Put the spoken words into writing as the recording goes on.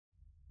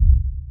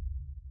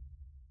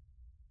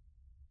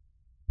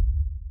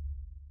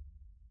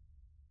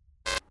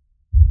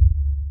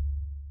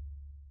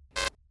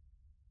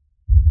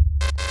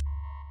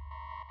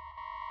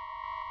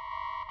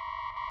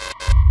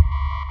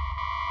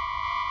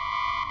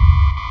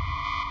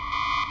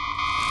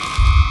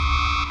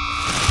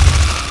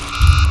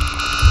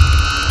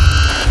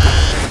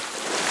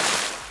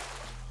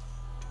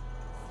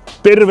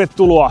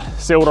Tervetuloa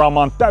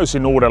seuraamaan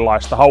täysin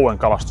uudenlaista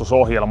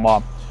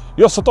hauenkalastusohjelmaa,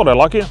 jossa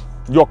todellakin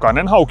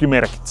jokainen hauki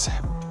merkitsee.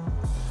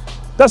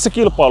 Tässä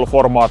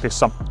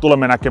kilpailuformaatissa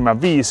tulemme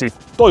näkemään 5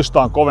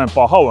 toistaan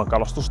kovempaa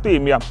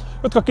hauenkalastustiimiä,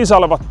 jotka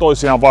kisailevat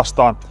toisiaan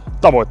vastaan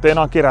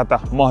tavoitteenaan kerätä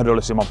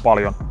mahdollisimman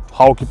paljon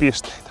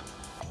haukipisteitä.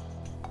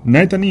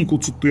 Näitä niin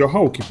kutsuttuja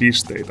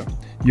haukipisteitä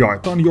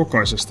jaetaan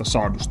jokaisesta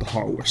saadusta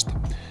hauesta.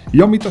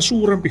 Ja mitä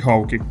suurempi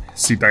hauki,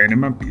 sitä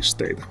enemmän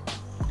pisteitä.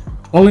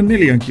 Alle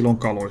 4 kilon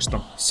kaloista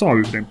saa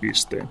 1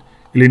 pisteen,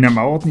 eli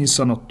nämä ovat niin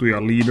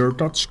sanottuja leader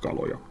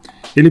touch-kaloja.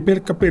 Eli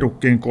pelkkä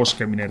perukkeen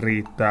koskeminen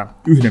riittää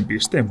 1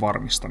 pisteen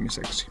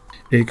varmistamiseksi,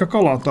 eikä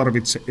kalaa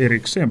tarvitse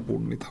erikseen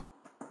punnita.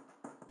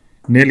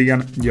 4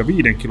 ja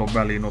 5 kilon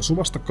väliin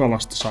osuvasta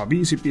kalasta saa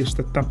 5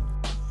 pistettä,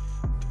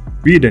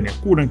 5 ja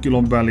 6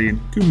 kilon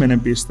väliin 10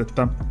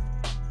 pistettä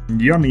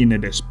ja niin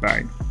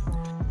edespäin.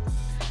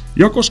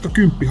 Ja koska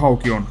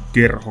kymppihauki on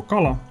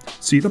kerhokala,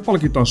 siitä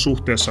palkitaan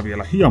suhteessa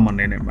vielä hieman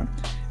enemmän,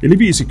 eli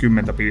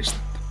 50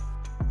 pistettä.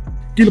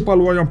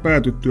 Kilpailuajan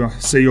päätyttyä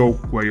se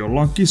joukkue,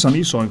 jolla on kisan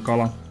isoin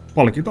kala,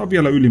 palkitaan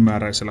vielä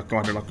ylimääräisellä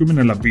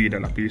 25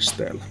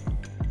 pisteellä.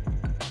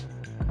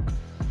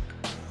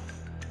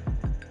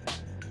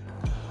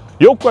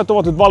 Joukkueet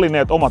ovat nyt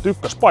valinneet omat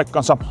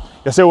ykköspaikkansa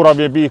ja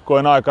seuraavien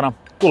viikkojen aikana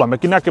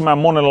tulemmekin näkemään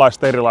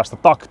monenlaista erilaista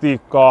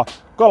taktiikkaa,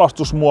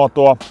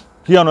 kalastusmuotoa,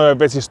 hienoja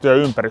vesistöjä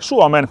ympäri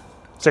Suomen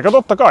sekä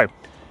totta kai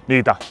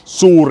niitä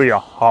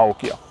suuria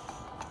haukia.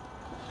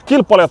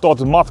 Kilpailijat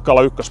ovat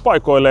matkalla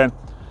ykköspaikoilleen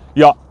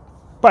ja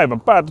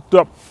päivän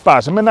päätyttyä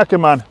pääsemme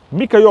näkemään,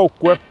 mikä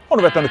joukkue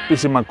on vetänyt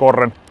pisimmän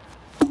korren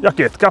ja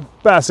ketkä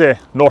pääsee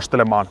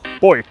nostelemaan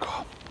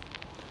poikaa.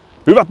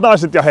 Hyvät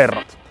naiset ja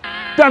herrat,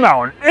 tämä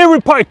on Every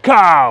Pike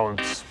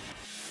Counts!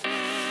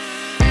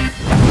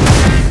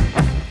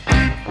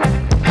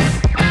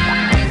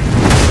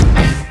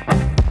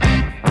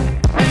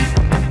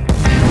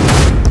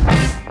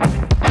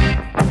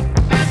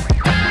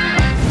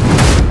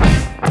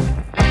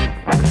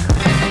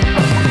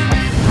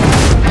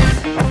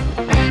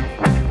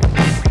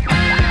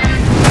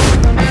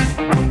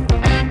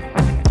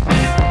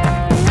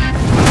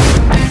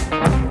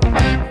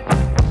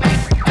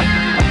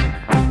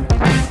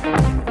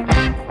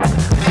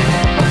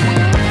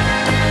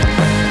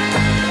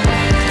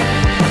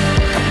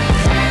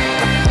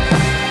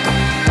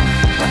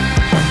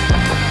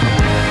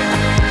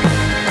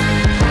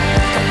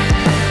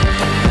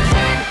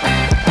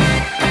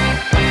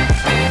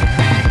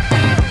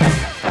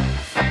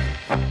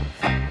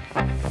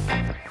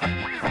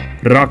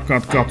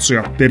 Rakkaat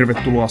katsojat,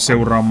 tervetuloa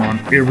seuraamaan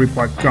Every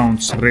Pike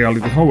Counts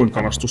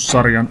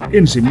reality-hauenkalastussarjan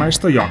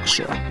ensimmäistä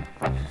jaksoa.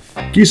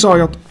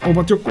 Kisaajat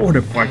ovat jo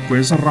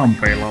kohdepaikkojensa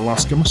rampeilla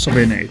laskemassa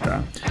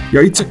veneitään,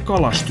 ja itse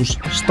kalastus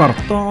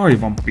starttaa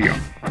aivan pian.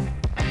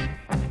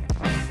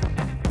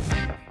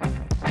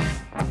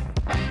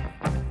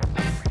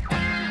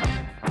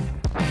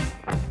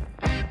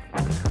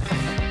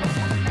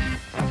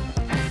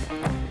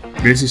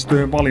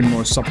 Vesistöjen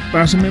valinnoissa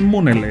pääsemme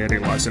monelle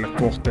erilaiselle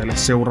kohteelle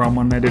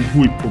seuraamaan näiden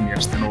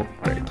huippumiesten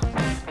otteita.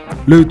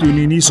 Löytyy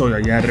niin isoja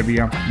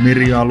järviä,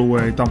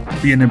 merialueita,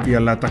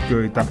 pienempiä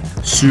lätäköitä,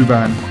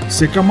 syvän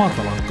sekä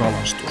matalan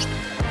kalastusta.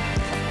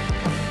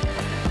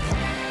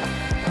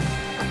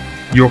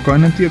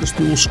 Jokainen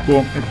tietysti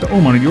uskoo, että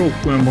oman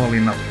joukkueen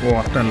valinnat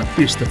ovat tälle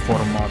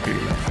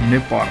pisteformaatille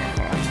ne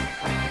parhaat.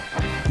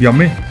 Ja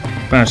me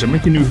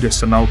pääsemmekin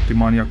yhdessä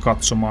nauttimaan ja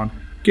katsomaan,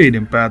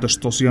 keiden päätös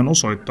tosiaan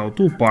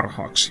osoittautuu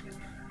parhaaksi.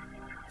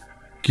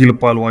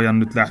 Kilpailuajan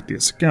nyt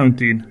lähtiessä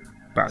käyntiin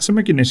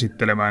pääsemmekin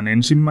esittelemään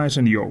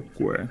ensimmäisen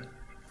joukkueen.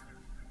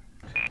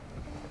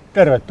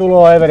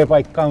 Tervetuloa Every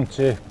Pike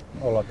Countsiin.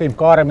 Ollaan Team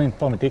Karmin,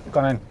 Tomi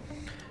Tikkanen.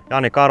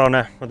 Jani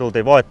Karonen, me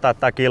tultiin voittaa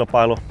tää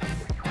kilpailu.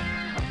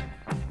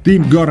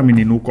 Team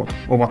Garminin ukot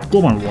ovat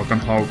kovan luokan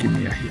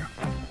haukimiehiä.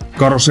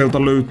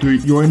 Karoselta löytyi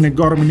jo ennen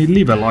Garminin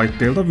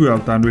live-laitteilta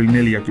vyöltään yli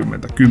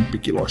 40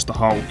 kymppikiloista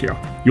haukea,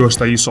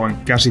 joista isoin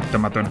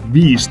käsittämätön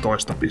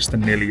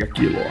 15,4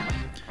 kiloa.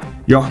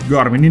 Ja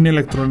Garminin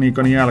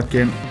elektroniikan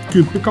jälkeen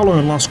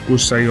kymppikalojen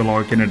laskuissa ei olla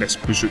oikein edes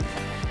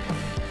pysytty.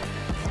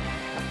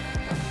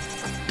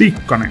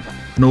 Tikkanen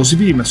nousi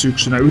viime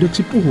syksynä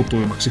yhdeksi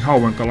puhutuimmaksi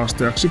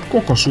hauenkalastajaksi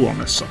koko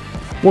Suomessa,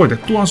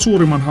 voitettuaan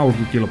suurimman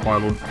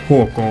haukikilpailun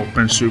HK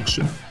Open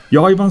syksyn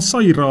ja aivan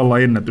sairaalla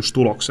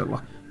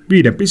ennätystuloksella.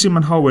 5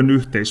 pisimmän hauen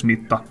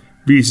yhteismitta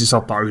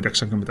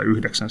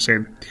 599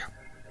 senttiä.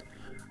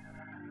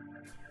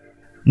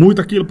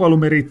 Muita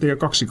kilpailumeriittejä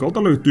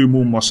kaksikolta löytyy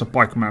muun muassa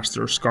Pike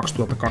Masters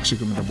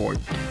 2020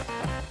 voitto.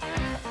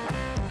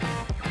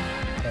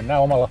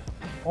 Mennään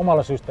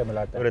omalla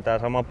systeemillä. Yritetään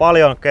saamaan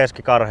paljon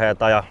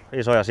keskikarheita ja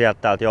isoja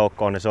sieltä täältä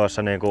joukkoon, niin se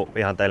olisi niinku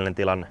ihanteellinen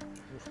tilanne.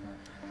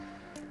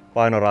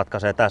 Paino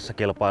ratkaisee tässä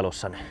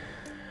kilpailussa. Niin.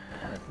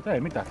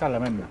 Ei mitään, tällä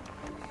mennään.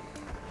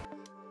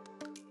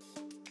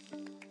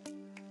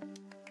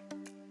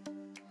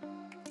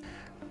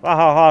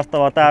 Vähän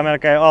haastavaa, tää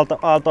melkein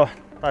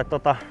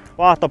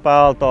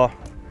vaahtopääaaltoa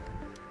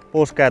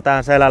puskee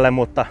tähän selälle,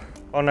 mutta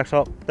onneksi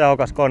on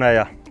tehokas kone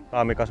ja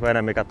raamikas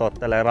vene, mikä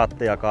tottelee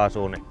rattia ja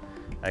kaasuun, niin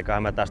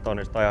eiköhän me tästä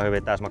onnistu ihan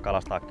hyvin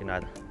täsmäkalastaakin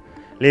näitä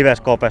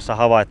liveskopessa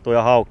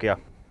havaittuja haukia.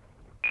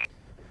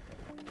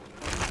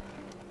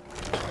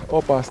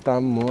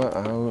 Opasta mua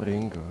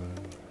aurinkoon.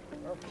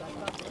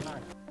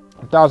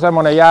 Tää on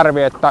semmonen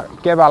järvi, että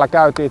keväällä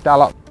käytiin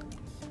täällä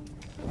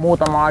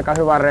muutama aika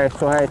hyvä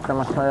reissu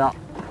heittämässä ja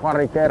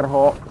pari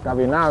kerhoa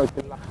kävi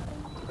näytillä.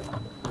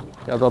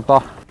 Ja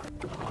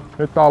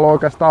nyt tää on ollut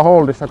oikeastaan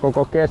holdissa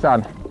koko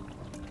kesän,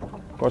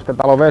 koska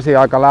täällä on vesi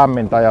aika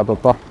lämmintä ja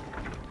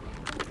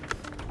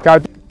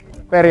käytiin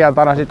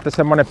perjantaina sitten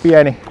semmonen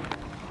pieni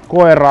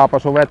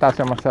koeraapasu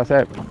vetäsemässä ja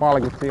se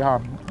palkitsi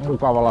ihan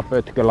mukavalla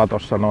pötköllä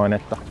tossa noin,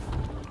 että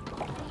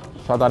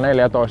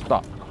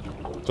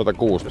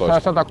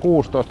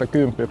 116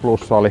 10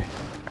 plussa oli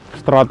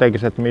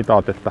strategiset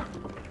mitat, että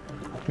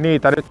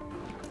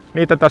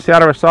niitä tässä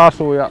järvessä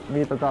asuu ja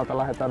niitä täältä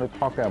lähdetään nyt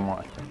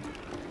hakemaan.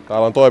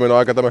 Täällä on toiminut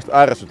aika tämmöiset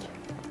ärsyt.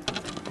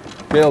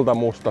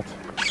 Keltamustat.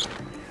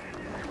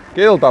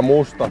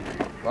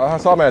 Tää on ihan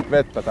sameet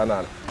vettä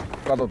tänään.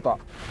 Katsotaan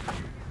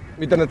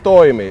miten ne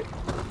toimii.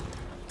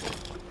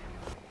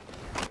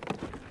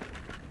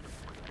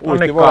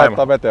 Uisti voi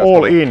laittaa veteen.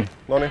 All in.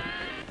 Noniin.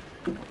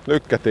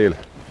 Lykkätil.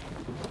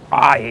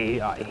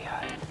 Ai.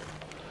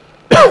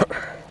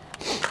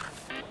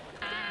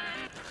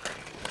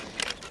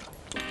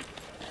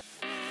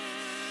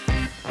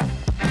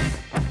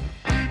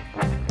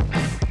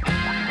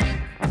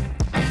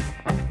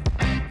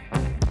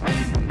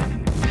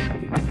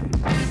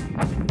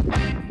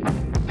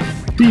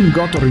 Team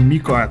Gatorin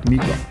Mika ja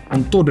Mika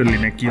on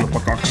todellinen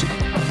kilpakaksikko.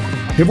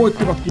 He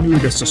voittivatkin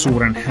yhdessä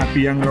suuren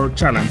Happy Angler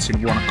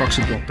Challengein vuonna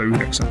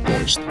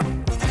 2019.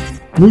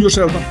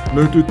 Nuijoselta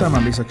löytyy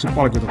tämän lisäksi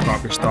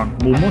palkintokaapistaan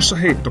muun muassa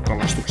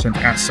heittokalastuksen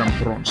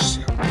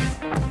SM-pronssia.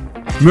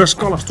 Myös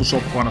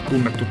kalastusoppaana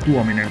tunnettu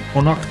Tuominen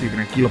on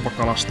aktiivinen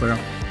kilpakalastaja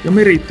ja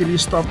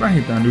meriittilistaa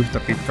vähintään yhtä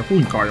pitkä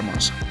kuin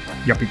kaimansa.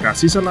 Ja pitää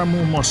sisällään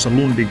muun muassa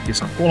Lundin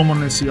kisan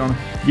 3. sijan,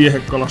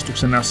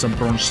 viehekalastuksen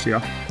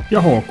SM-pronssia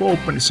ja HK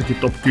Openissakin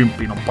top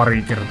 10 on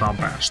pariin kertaan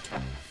päästy.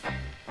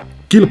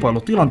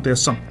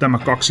 Kilpailutilanteessa tämä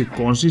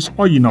kaksikko on siis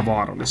aina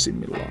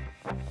vaarallisimmillaan.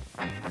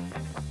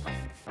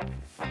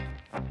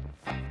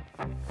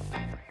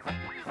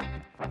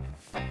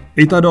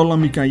 Ei taida olla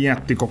mikään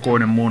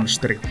jättikokoinen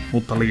monsteri,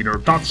 mutta leader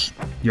touch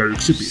ja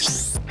 1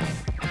 piste.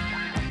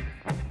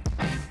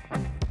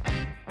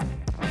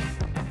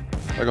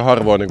 Aika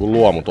harvoin niin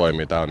luomu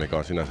toimii täällä, mikä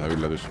on sinänsä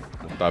yllätys.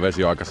 Mutta tää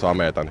vesi on aika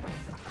sameeta, niin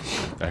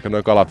ehkä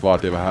nuo kalat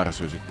vaatii vähän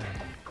härsyä sitten.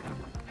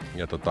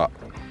 Ja tää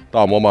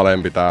on mun oma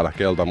lempi täällä,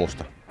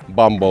 keltamusta.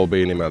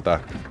 Bumblebee nimeltään.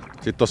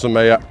 Sitten tossa on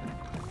meidän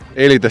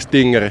Elite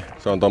Stingeri.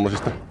 Se on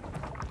tommosista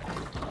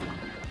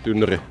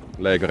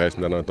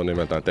tynnyrileikareista, mitä noita on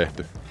nimeltään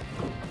tehty.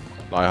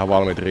 Nää on ihan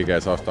valmiit rikejä,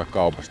 saa ostaa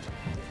kaupasta.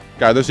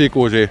 Käytös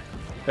ikuisia,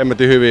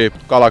 hemmetin hyviä.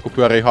 Kala kun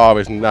pyörii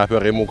haavissa, niin nää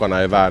pyörii mukana,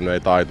 ei väänny, ei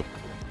taitu.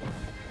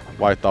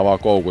 Vaihtaa vaan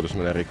koukutus,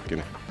 menee rikki,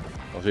 niin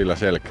on sillä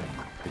selkeä.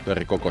 Nyt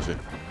eri kokoisia.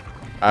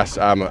 S,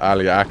 M, L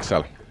ja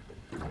XL.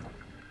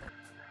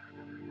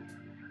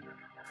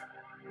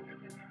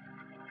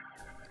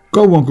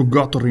 Kauanko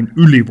Gatorin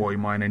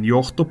ylivoimainen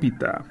johto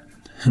pitää?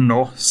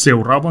 No,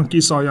 seuraavan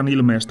kisaajan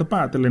ilmeestä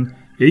päätellen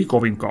ei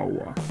kovin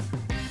kauaa.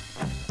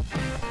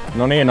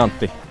 No niin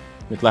Antti,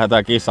 nyt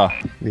lähdetään kisaan.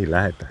 Niin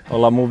lähdetään.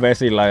 Ollaan mun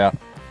vesillä ja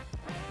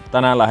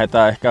tänään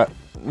lähdetään ehkä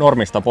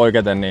normista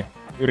poiketen niin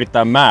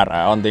yrittää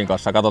määrää Antin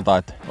kanssa. Katsotaan,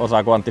 että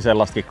osaako Antti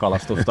sellaistakin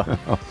kalastusta.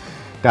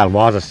 Täällä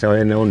Vaasassa se on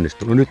ennen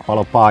onnistunut. Nyt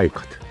palo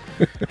paikat.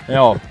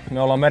 Joo,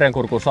 me ollaan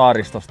Merenkurkun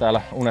saaristossa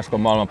täällä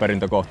Unescon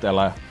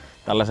maailmanperintökohteella ja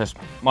tällaisessa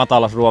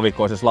matalassa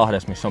ruovikkoisessa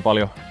lahdessa, missä on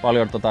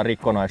paljon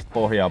rikkonaista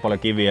pohjaa, paljon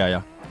kiviä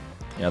ja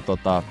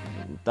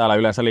täällä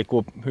yleensä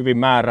liikkuu hyvin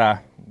määrää.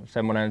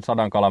 Semmoinen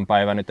 100 kalan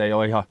päivä nyt ei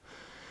ole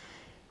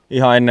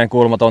ihan ennen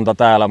kuulumatonta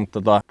täällä,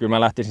 mutta kyllä mä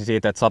lähtisin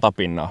siitä, että 100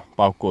 pinnaa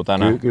paukkuu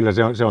tänään. Kyllä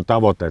se on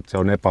tavoite, että se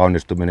on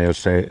epäonnistuminen,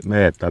 jos se ei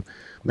mene. Että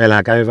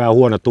meillähän käy vähän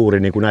huono tuuri,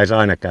 niin kuin näissä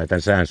aina käy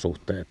tämän sään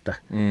suhteen. Että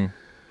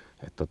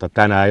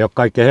tänään ei ole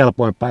kaikkein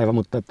helpoin päivä,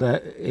 mutta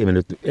ei me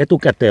nyt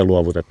etukäteen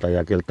luovuteta.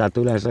 Ja kyllä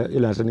täältä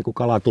yleensä niin kuin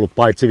kalaa tullut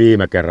paitsi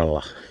viime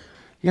kerralla.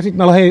 Ja sitten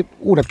meillä on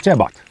uudet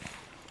sebat.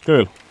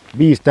 Kyllä.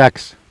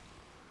 5X.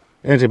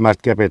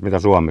 Ensimmäiset kepit, mitä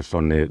Suomessa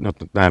on, niin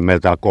näin meillä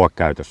täällä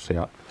koekäytössä.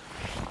 Ja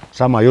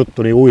sama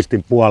juttu niin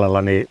uistin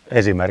puolella, niin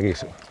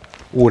esimerkiksi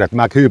uudet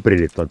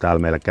Mac-hybridit on täällä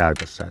meillä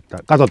käytössä. Että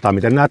katsotaan,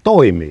 miten nämä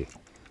toimii.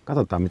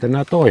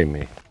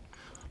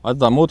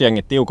 Laitetaan muut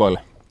jengit tiukoille.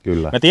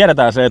 Kyllä. Me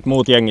tiedetään se, että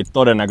muut jengit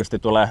todennäköisesti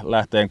tulee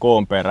lähteen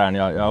koon perään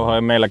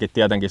ja meilläkin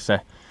tietenkin se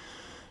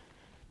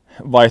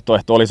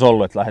vaihtoehto olisi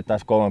ollut, että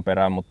lähdettäisiin koon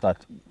perään, mutta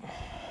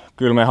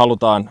kyllä me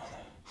halutaan,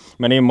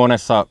 me niin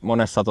monessa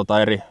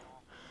eri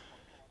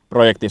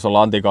projektissa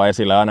ollaan Antikaan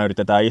esillä ja aina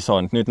yritetään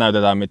isoin. Nyt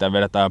näytetään, miten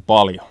vedetään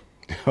paljon.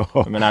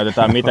 Me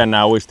näytetään, miten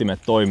nämä uistimet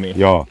toimii.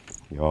 Joo.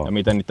 Ja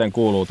miten niiden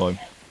kuuluu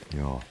toimia.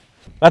 Joo.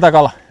 Lähdetään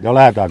kala. Joo,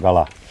 lähdetään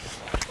kala.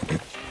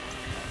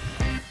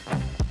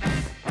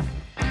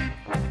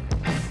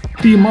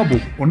 Team Abu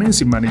on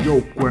ensimmäinen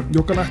joukkue,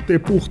 joka lähtee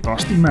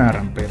puhtaasti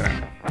määrän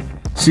perään.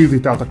 Silti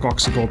tältä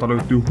kaksikolta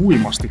löytyy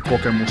huimasti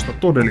kokemusta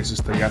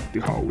todellisista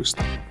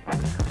jättihauista.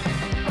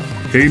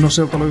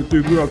 Heinoselta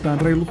löytyy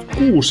vyöltään reilut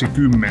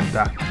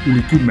 60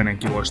 yli 10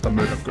 kiloista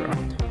mörköä,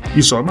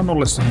 isoimman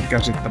ollessa hän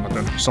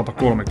käsittämätön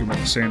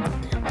 130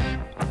 senttiä.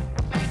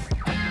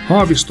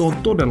 Haavisto on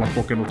todella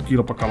kokenut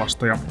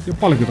kilpakalastaja ja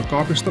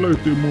palkintokaapista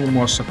löytyy muun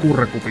muassa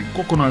Kurrekupin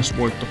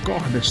kokonaisvoitto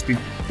 2,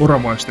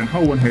 Oravaisten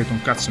hauenheiton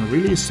Catch and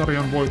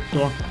Release-sarjan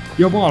voittoa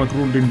ja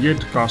Valgrundin Jed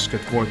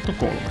Casket voitto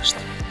 3.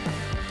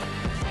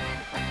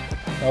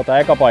 No, tää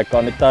eka paikka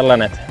on nyt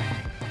tällainen, että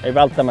ei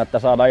välttämättä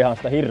saada ihan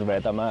sitä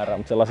hirveätä määrää,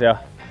 mutta sellaisia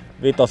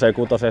 5,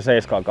 6,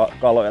 7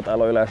 kaloja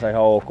täällä on yleensä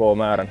ihan ok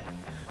määrä.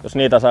 Jos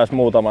niitä saisi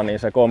muutama, niin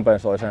se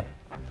kompensoi sen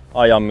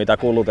ajan, mitä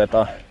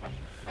kulutetaan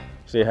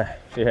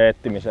siihen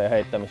etsimiseen ja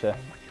heittämiseen.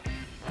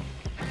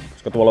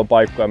 Koska tuolla on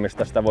paikkoja,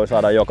 mistä sitä voi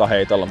saada joka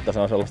heitolla, mutta se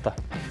on sellaista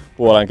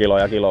puolen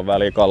kilon ja kilon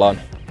väliä kalan.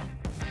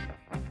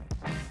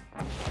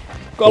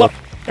 Kala!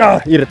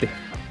 Irti!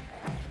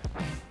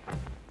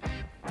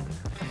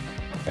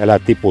 Älä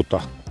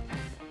tiputa.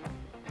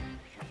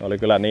 Oli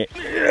kyllä niin,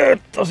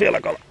 että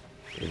siellä kala.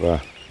 Hyvä.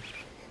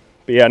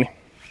 Pieni.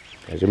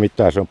 Ei se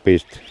mitään, se on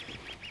piste.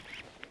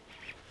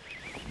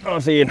 No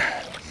siinä.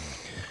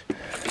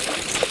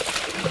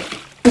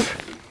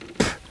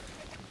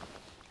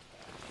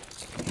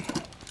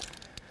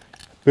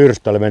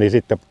 Pyrstölle meni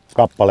sitten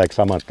kappaleeksi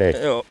saman tein.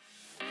 Joo.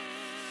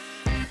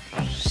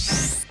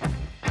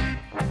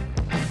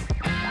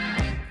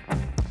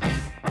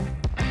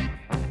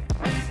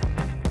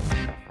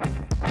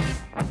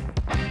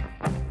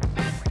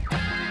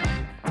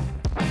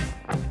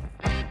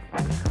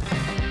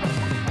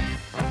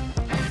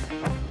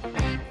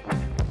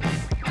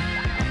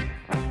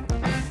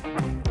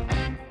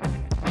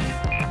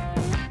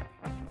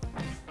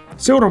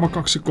 Seuraava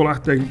kaksikko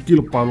lähteekin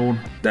kilpailuun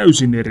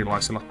täysin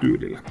erilaisella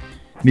tyylillä,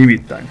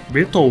 nimittäin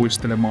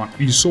vetouistelemaan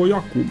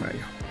isoja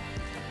kumeja.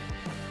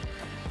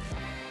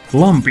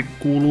 Lampi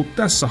kuuluu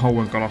tässä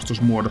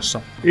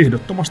hauenkalastusmuodossa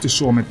ehdottomasti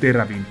Suomen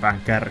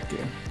terävimpään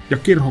kärkeen, ja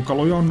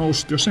kerhokaloja on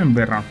noussut jo sen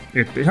verran,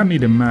 etteihän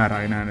niiden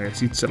määrä enää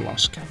edes itse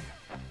laske.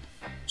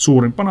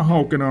 Suurimpana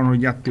haukena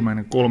on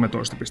jättimäinen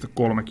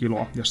 13,3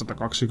 kiloa ja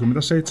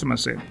 127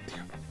 senttiä.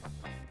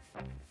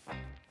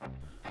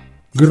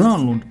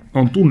 Granlund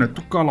on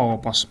tunnettu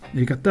kalaopas,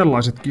 eikä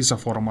tällaiset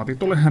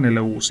kisaformaatit ole hänelle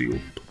uusi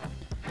juttu.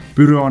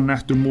 Pyrö on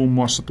nähty muun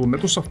muassa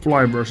tunnetussa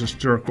Fly vs.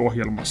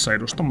 Jerk-ohjelmassa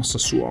edustamassa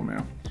Suomea.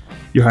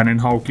 Ja hänen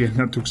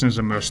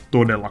haukiennätyksensä myös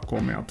todella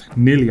komeat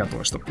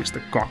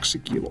 14,2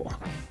 kiloa.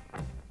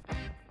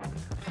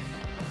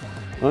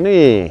 No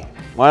niin,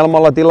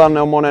 maailmalla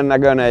tilanne on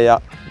monennäköinen ja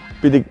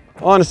piti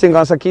Anssin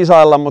kanssa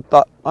kisailla,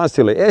 mutta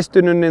Anssi oli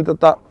estynyt, niin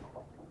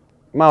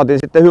mä otin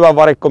sitten hyvän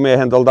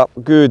varikkomiehen tuolta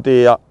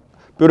kyytiin ja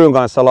Pyryn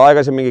kanssa ollaan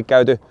aikaisemminkin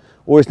käyty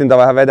uistinta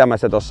vähän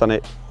vetämässä tossa,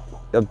 niin,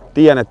 ja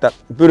tiedän, että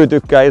Pyry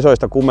tykkää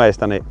isoista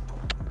kumeista, niin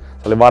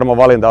se oli varma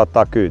valinta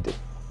ottaa kyyti.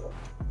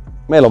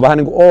 Meillä on vähän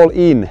niin kuin all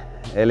in,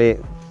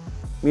 eli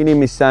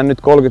minimissään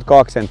nyt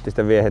 32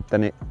 senttistä viehettä,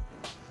 niin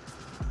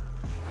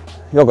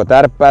joko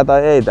tärppää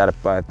tai ei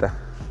tärppää. Että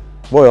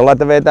voi olla,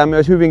 että vetää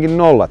myös hyvinkin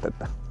nollat.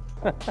 Että.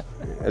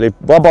 Eli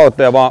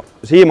vapauttaja vaan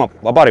siima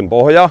vaparin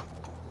pohjaa,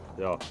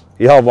 joo.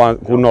 Ihan vaan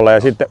kunnolla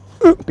ja sitten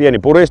pieni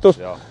puristus.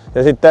 Joo.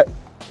 Ja sitten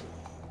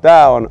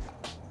tää on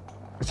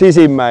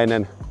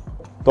sisimmäinen,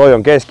 toi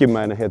on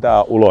keskimmäinen ja tää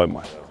on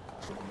uloimmainen.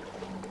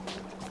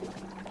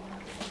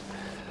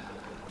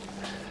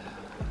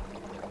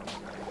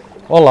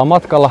 Ollaan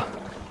matkalla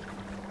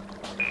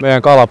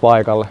meidän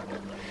kalapaikalle.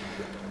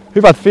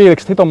 Hyvät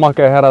fiilikset, hiton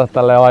makea herätä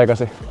tälleen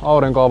aikaisin.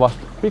 Aurinko on vasta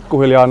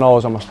pikkuhiljaa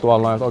nousemassa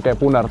tuolla noin, että oikein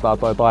punertaa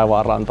toi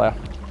taivaanranta. Ja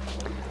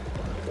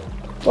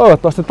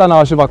toivottavasti tänään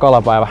olisi hyvä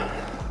kalapäivä.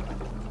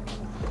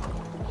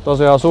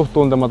 Tosiaan suht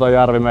tuntematon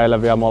järvi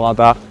meille vielä. Me ollaan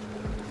tää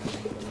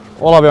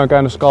Olavi on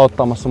käynyt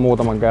skauttaamassa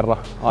muutaman kerran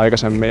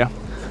aikaisemmin. Ja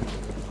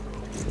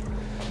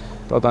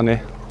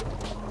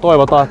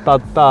toivotaan, että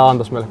tää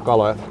antaisi meille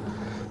kaloja.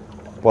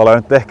 Paljon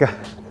nyt ehkä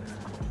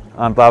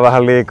antaa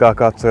vähän liikaa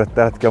katsojille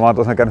tällä hetkellä. Mä oon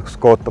tosiaan käynyt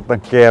skouttaa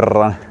tämän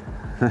kerran.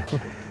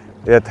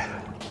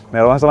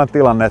 Meillä on vähän sellainen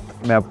tilanne, että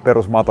meidän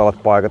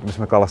perusmatalat paikat,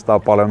 missä me kalastaa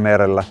paljon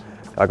merellä,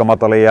 ja aika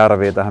matalia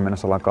järviä tähän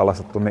mennessä ollaan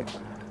kalastettu, niin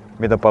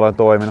miten paljon on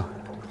toiminut?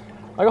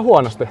 Aika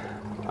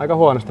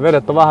huonosti.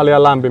 Vedet on vähän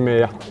liian lämpimiä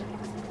ja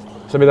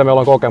se mitä meillä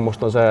on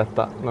kokemusta on se,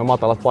 että nuo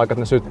matalat paikat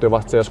ne syttyy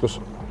vasta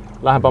joskus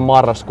lähempää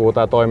marraskuuta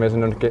ja toimii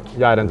sinne jonnekin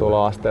jäiden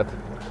tuloon asti.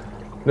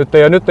 Nyt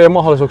ei ole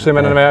mahdollisuuksia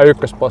mennä meidän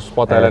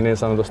ykköspoteille niin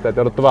sanotusti, että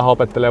jouduttu vähän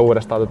opettelemaan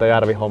uudestaan tätä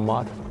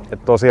järvihommaa.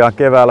 Et tosiaan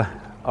keväällä,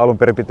 alun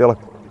perin piti olla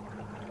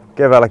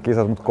keväällä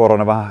kisat, mutta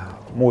korona vähän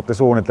muutti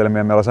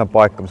suunnitelmia. Meillä oli sen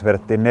paikka, missä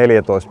vedettiin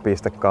 14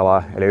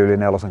 pistekalaa, eli yli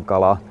 4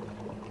 kalaa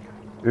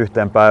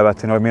yhteen päivään.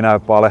 Siinä oli minä ja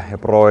Pale ja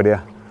Broidi.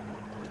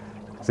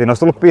 Siinä olisi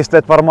tullut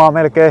pisteet varmaan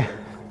melkein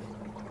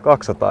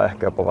 200,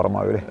 ehkä jopa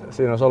varmaan yli.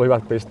 Siinä olisi ollut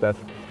hyvät pisteet.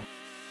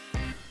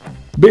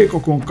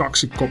 BKK:n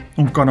kaksikko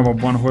on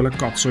kanavan vanhoille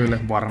katsojille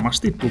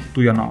varmasti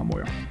tuttuja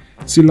naamoja,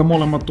 sillä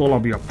molemmat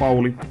Olavi ja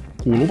Pauli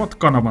kuuluvat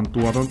kanavan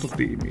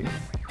tuotantotiimiin.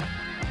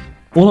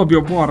 Olavi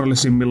on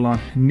vaarallisimmillaan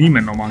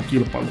nimenomaan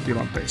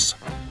kilpailutilanteissa,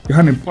 ja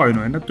hänen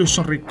painoennätys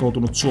on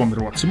rikkoutunut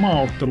Suomi-Ruotsi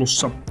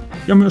maaottelussa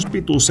ja myös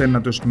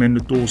pituusennätys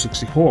mennyt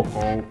uusiksi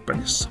HK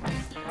Openissa.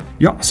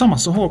 Ja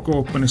samassa HK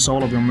Openissa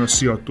Olavi on myös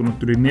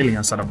sijoittunut yli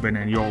 400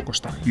 veneen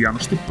joukosta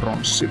hienosti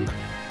pronssille.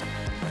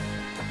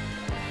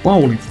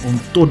 Pauli on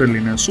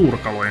todellinen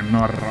suurkalojen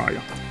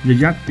narraaja, ja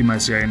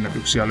jättimäisiä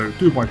ennätyksiä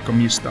löytyy vaikka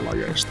mistä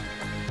lajeista.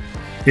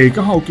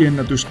 Eikä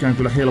haukiennätyskään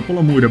kyllä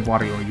helpolla muiden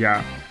varjoon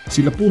jää,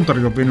 sillä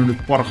puntari on venynyt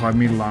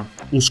parhaimmillaan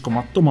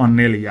uskomattomaan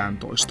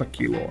 14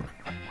 kiloon.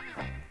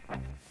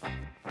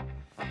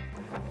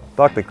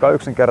 Taktiikka on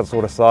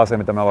yksinkertaisuudessa asia,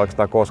 mitä me ollaan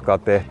oikeastaan koskaan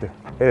tehty.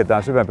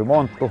 Heitetään syvempi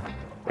monttu,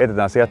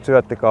 etetään sieltä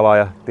syöttikalaa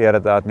ja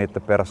tiedetään, että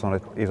niiden perässä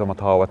on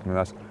isommat hauet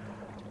myös.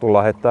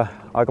 Tullaan heittää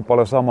aika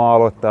paljon samaa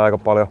aluetta ja aika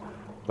paljon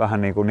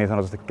vähän niin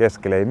sanotusti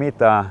keskelle ei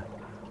mitään,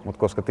 mutta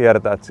koska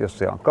tiedetään, että jos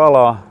siellä on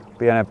kalaa,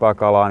 pienempää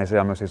kalaa, niin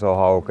siellä on myös iso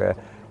haukea.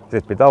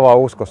 Sitten pitää vaan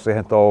uskoa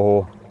siihen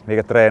touhuun,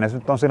 mikä treeneissä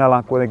nyt on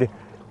sinällään kuitenkin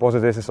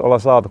positiivisesti olla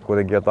saatu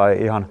kuitenkin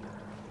jotain ihan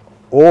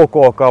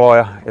ok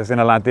kaloja ja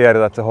sinällään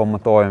tiedetään, että se homma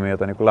toimii,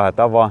 joten niin kun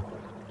lähdetään vaan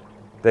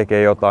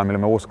tekemään jotain, millä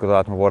me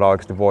uskotaan, että me voidaan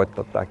oikeasti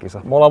voittaa tämä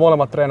kisa. Me ollaan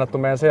molemmat treenattu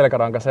meidän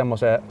selkäranka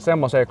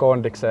semmoiseen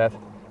kondikseen, että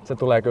se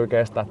tulee kyllä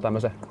kestää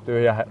tämmöisen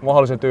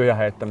mahdollisen tyhjän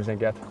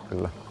heittämisenkin.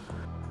 Kyllä.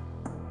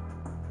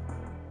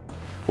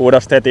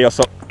 Uudasta heti, jos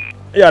on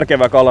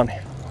järkevä kala,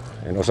 niin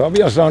En osaa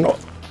vielä sanoa.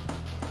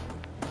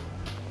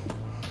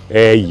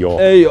 Ei oo.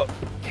 ei oo.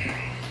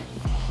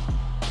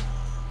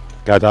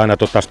 Käytä aina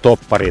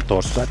stopparia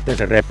tossa, ettei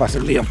se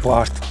repäse liian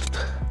pahasti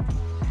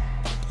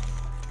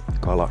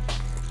kala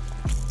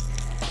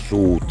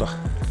suuta.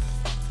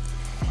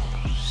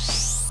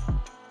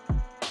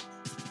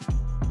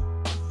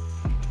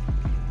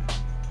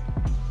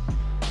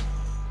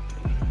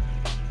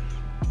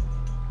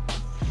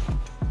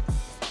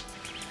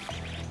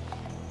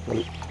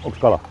 Onks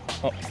kala?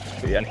 No,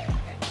 pieni.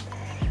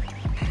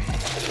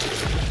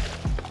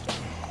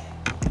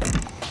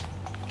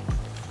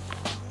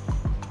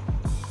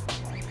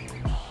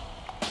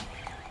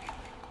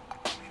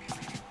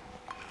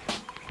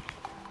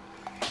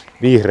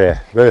 Vihreä,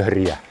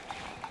 vöhriä,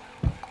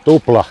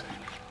 tupla.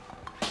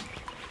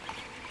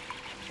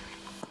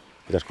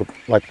 Pitäisikö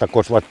laittaa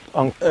kosvat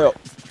Joo.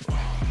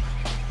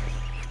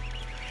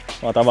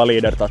 Mä otan vaan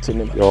leader touchin,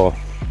 niin Joo.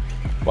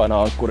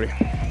 painaa ankkuri.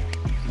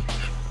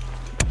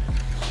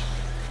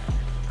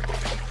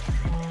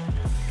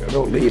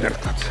 Joo, leader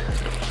touch.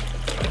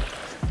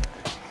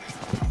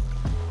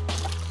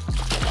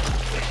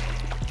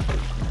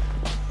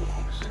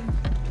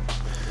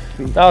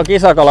 Tää on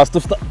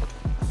kisakalastusta.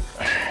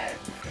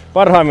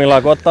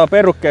 Parhaimmillaan kun ottaa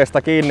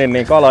perukkeesta kiinni,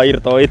 niin kala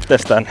irtoaa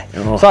itsestään.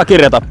 Joo. Saa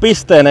kirjata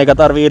pisteen eikä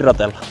tarvii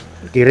irrotella.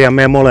 Kirjaa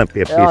meidän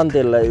molempien Ja piste.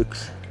 Antille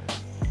 1.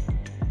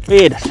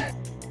 5.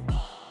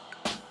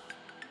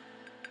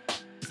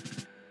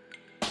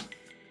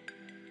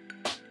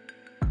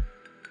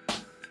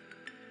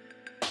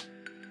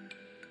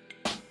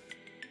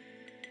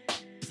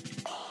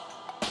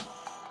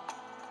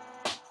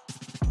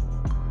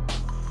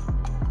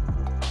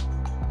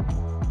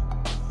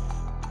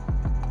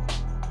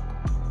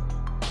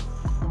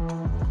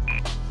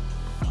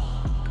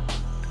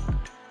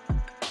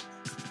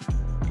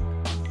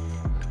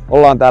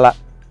 Ollaan täällä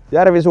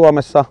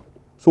Järvi-Suomessa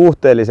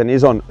suhteellisen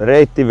ison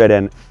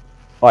reittiveden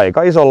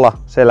aika isolla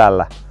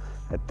selällä,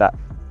 että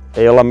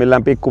ei olla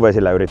millään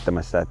pikkuvesillä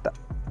yrittämässä, että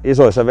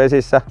isoissa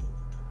vesissä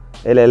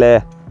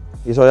elelee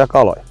isoja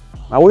kaloja.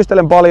 Mä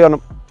uistelen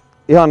paljon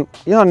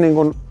ihan niin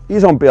kuin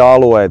isompia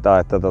alueita,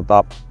 että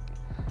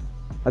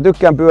mä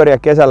tykkään pyöriä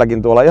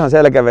kesälläkin tuolla ihan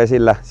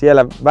selkävesillä,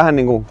 siellä vähän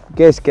niin kuin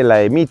keskellä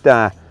ei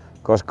mitään,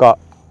 koska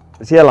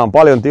siellä on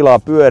paljon tilaa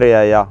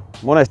pyöriä ja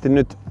monesti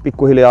nyt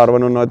pikkuhiljaa on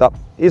ruvennut noita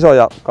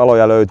isoja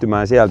kaloja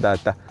löytymään sieltä,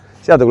 että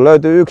sieltä kun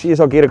löytyy yksi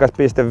iso kirkas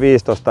piste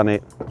 15,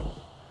 niin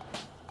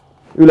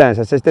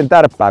yleensä se sitten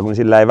tärppää, kun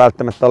sillä ei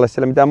välttämättä ole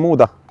siellä mitään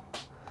muuta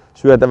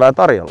syötävää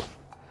tarjolla.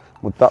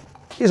 Mutta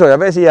isoja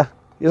vesiä,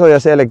 isoja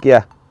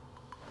selkiä,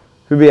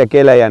 hyviä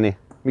kelejä, niin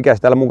mikä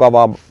täällä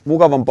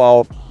mukavampaa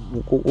on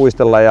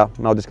uistella ja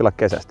nautiskella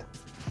kesästä.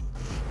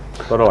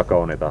 Todella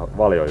kauniita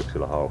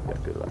valioyksilöhaukia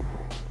kyllä.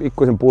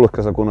 Pikkuisen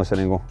pulskassa kunnossa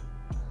niin kuin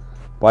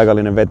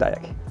paikallinen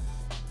vetäjäkin.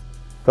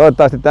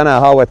 Toivottavasti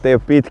tänään hauet ei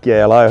ole pitkiä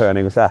ja laihoja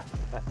niin kuin sä.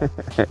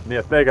 Niin,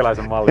 että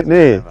teikäläisen mallissa.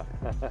 Niin.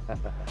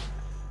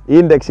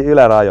 Indeksi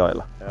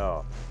ylärajoilla.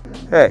 Joo.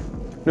 Hei,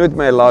 nyt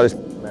meillä olisi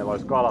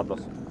kala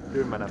tossa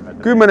 10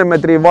 metriä. 10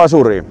 metriä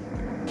vasuriin.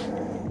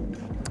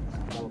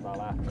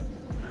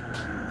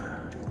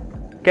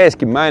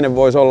 Keskimmäinen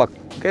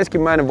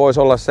voisi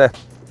olla se,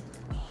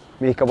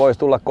 mihinkä voisi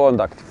tulla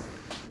kontakti.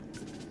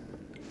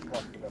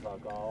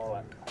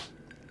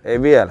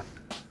 Ei vielä.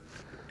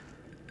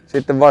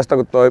 Sitten vasta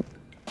kun toi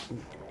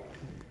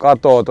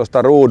katoo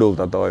tuosta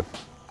ruudulta toi.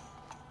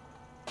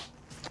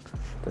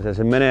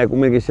 Se menee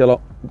kumminkin, siellä on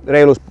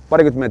reilus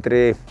parikymmentä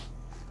metriä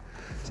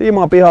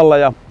siimaa pihalla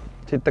ja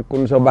sitten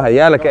kun se on vähän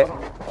jälkeen.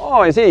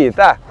 Oi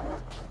siitä!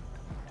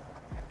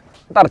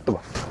 Tarttuva.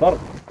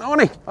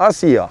 Noniin,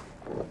 asiaa.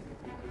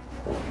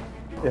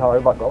 Ihan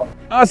hyvä kala.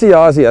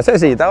 Asia, se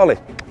siitä oli.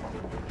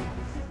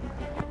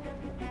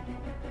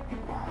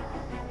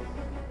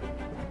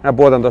 Mä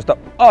puotan tuosta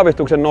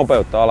aavistuksen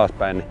nopeutta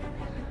alaspäin, niin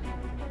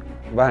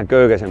vähän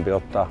köykäisempi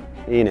ottaa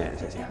ineen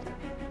se sieltä.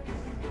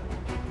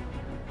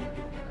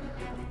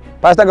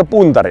 Päästäänkö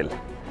puntarille?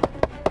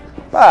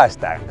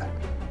 Päästäänkö?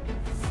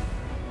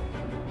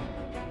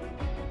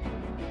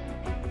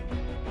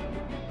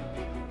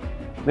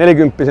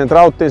 Nelikymppisen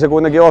trauttiin se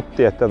kuitenkin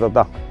otti, että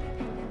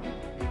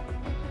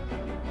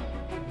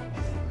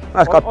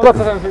Otatko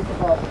sen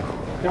sitten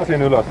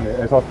käsin ylös, niin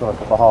ei sattunut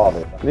tota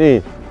haavia.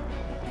 Niin.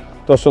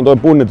 Tossa on toi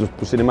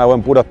punnituspussi, niin mä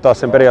voin pudottaa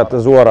sen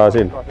periaatteessa suoraan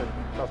siinä.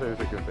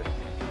 890.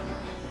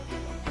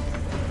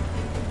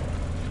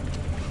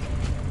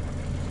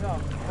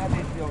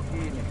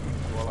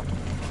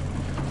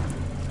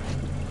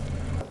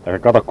 Ja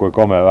kato kuin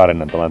komea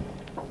värinen, tällainen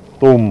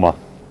tumma,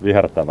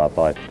 vihertävää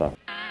taittaa.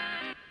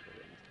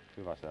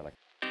 Hyvä selkä.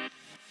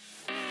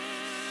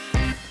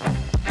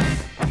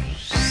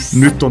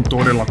 Nyt on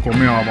todella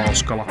komea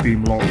avauskala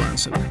Team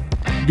Lowlandselle.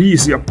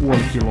 5,5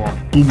 kiloa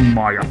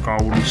tummaa ja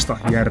kaunista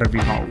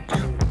järvihaukea.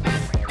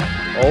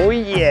 Oh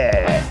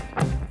yeah!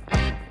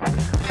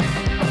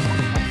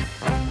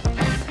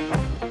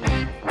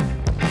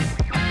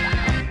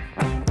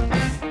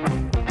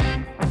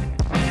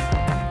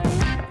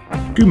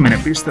 Kymmenen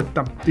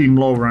pistettä Team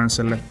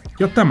Lowlandselle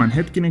ja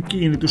tämänhetkinen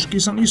kiinnitys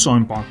kisan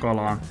isoimpaan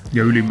kalaan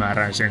ja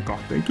ylimääräiseen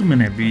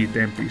 25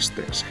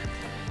 pisteeseen.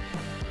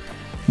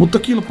 Mutta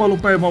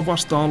kilpailupäivä on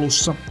vasta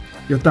alussa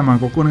ja tämän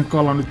kokoinen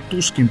kala nyt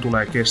tuskin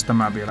tulee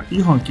kestämään vielä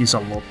ihan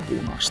kisan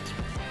loppuun asti.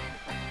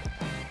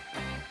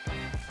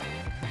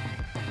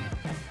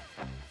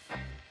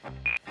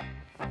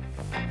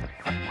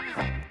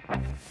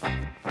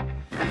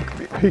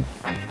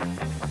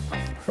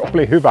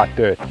 Oli hyvä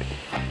töötti.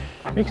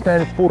 Miksi ne ei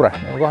nyt pure?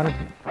 Onkohan nyt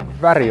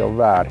väri on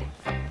väärin?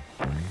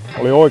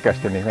 Oli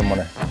oikeasti niin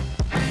semmonen...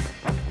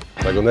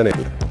 Saiko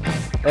nenille?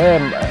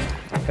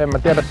 En mä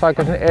tiedä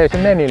saiko se, ei se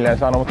nenilleen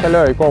saanut, mutta se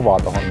löi kovaa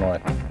tohon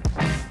noin.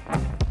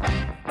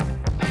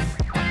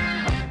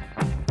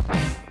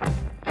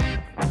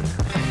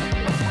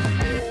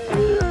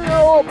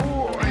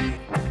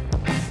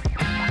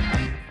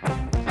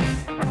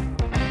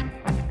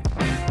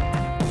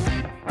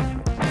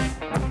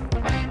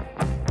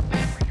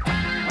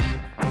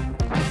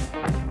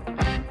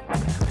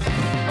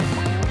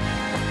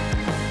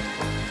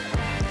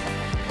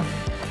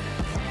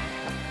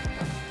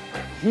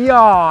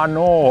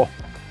 Hienoa!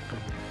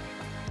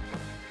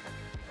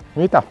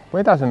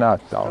 Mitä se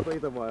näyttää?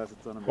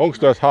 Onko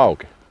tuo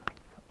hauki?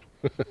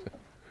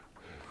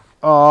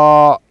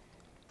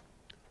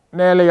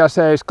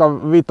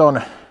 475,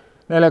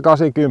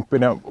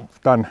 480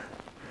 tän.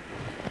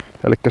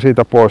 Elikkä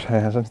siitä pois,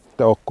 eihän se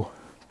sitten oo kuin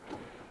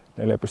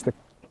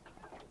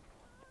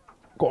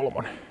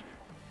 4,3.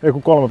 Ei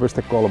kun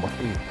 3,3.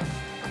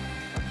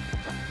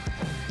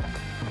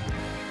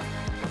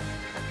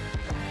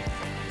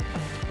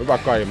 Hyvä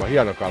kaima,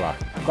 hieno kala.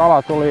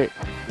 Kala tuli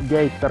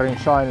Gatorin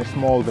Shiny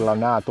Smoltilla.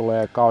 Nää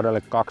tulee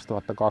kaudelle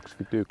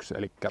 2021.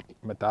 Eli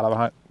me täällä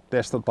vähän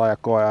testataan ja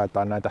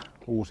koeajetaan näitä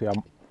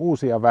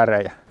uusia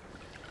värejä.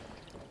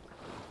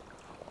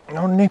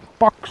 No niin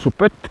paksu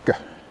pötkö.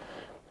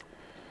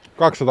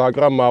 200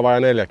 grammaa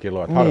vai 4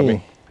 kiloa, harmi.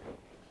 Niin.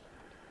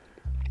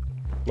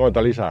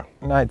 Noita lisää.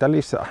 Näitä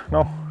lisää.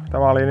 No,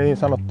 tämä oli niin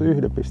sanottu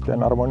 1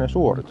 pisteen arvoinen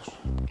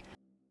suoritus.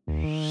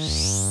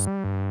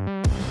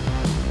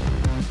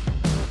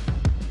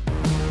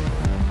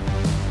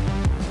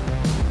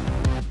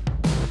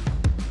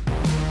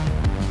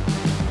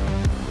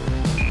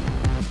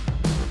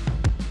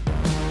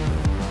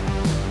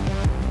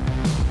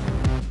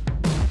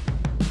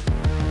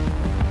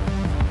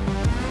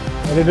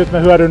 Eli nyt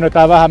me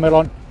hyödynnetään vähän, meillä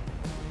on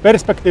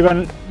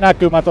perspektiivin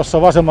näkymä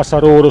tuossa vasemmassa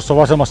ruudussa,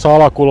 vasemmassa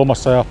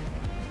alakulmassa ja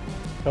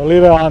se on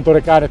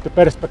live-anturi käännetty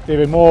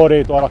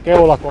perspektiivimoodiin tuolla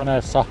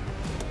keulakoneessa.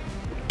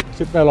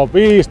 Sitten meillä on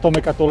viisto,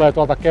 mikä tulee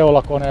tuolta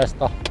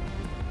keulakoneesta.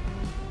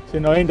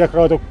 Sinne on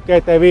integroitu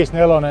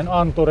GT54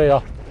 anturi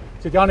ja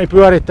sitten Jani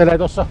pyörittelee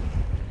tuossa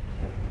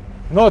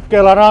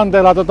notkeilla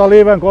ranteella tuota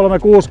Liven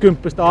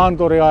 360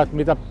 anturia, että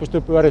mitä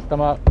pystyy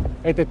pyörittämään,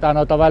 etsitään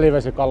noita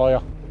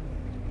välivesikaloja.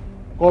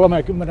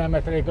 30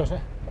 metriä se?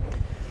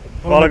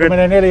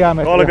 34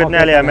 metriä.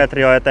 34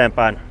 metriä on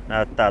eteenpäin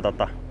näyttää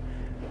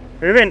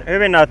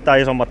hyvin näyttää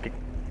isommatkin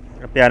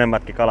ja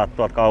pienemmätkin kalat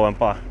tuolta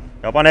kauempaa.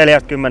 Jopa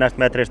 40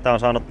 metristä on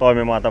saanut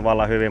toimimaan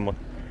tavallaan hyvin,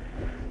 mutta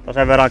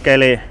sen verran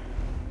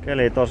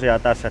keli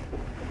tosiaan tässä. Et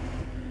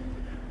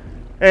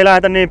ei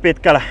lähdetä niin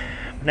pitkällä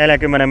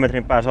 40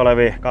 metrin päässä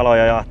olevia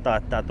kaloja jahtaa,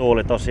 että tää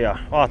tuuli tosiaan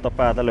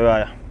vaahtopäätä lyö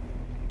ja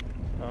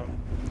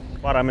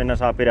paremmin ne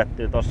saa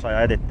pidettyä tossa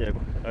ja etittyä,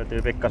 kun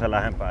löytyy pikkasen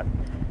lähempää.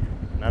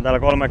 Näen täällä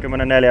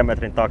 34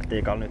 metrin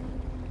taktiikalla nyt,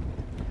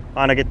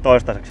 ainakin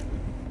toistaiseksi.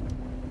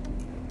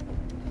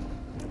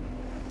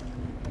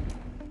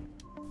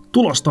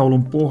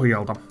 Tulostaulun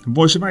pohjalta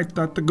voisi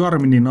väittää, että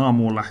Garminin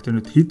aamu on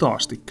lähtenyt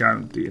hitaasti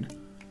käyntiin,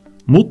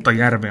 mutta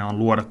järveä on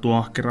luodattu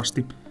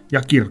ahkerasti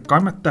ja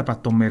kirkkaimmat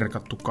täpät on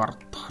merkattu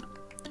karttaan.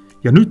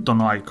 Ja nyt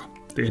on aika,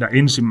 tehdä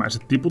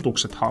ensimmäiset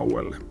tiputukset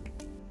hauelle.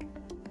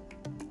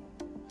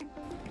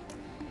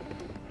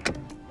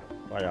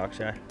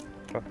 Vajaaksi jäi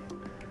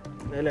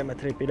 4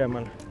 metriä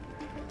pidemmälle.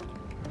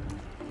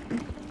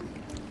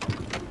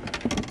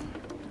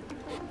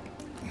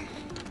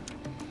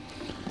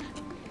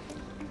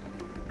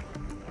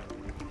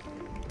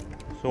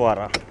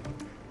 Suoraan.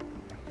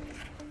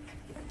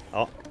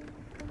 Oh.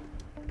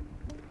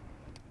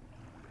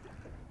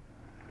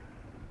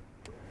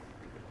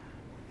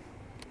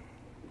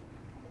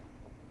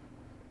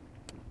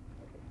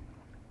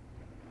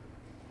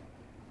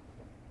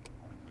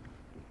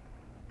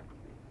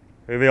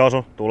 Hyvin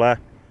osu, tulee.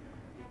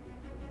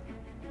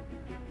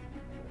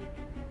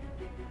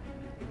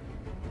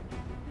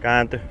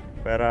 Käänty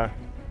perään.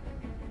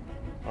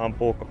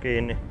 Ampuukko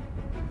kiinni.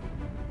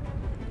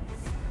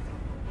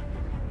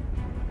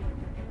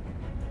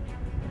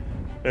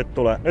 Nyt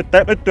tulee.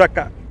 Nyt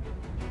työkkää.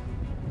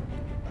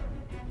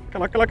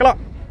 Kala.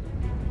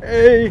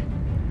 Ei.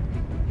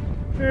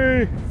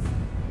 Ei.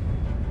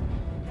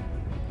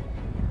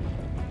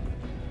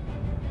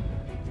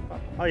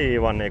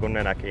 Aivan niin kuin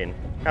nenä kiinni.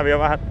 Kävi jo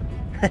vähän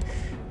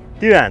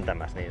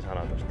työntämässä niin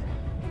sanotusti.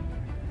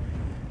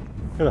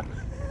 Hyvä.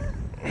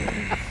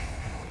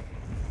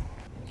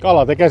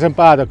 Kala tekee sen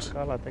päätöksen.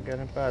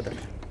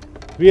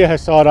 Viehe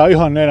saadaan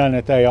ihan nenän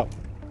eteen ja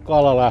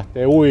kala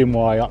lähtee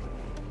uimaan ja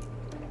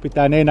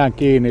pitää nenän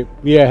kiinni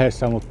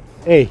viehessä, mutta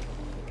ei.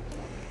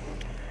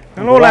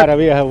 No väärä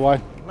viehe vai?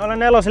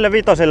 Noille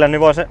 4-5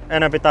 niin voisi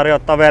enemmän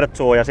tarjottaa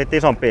vertsua ja sit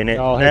isompia. Niin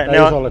joo,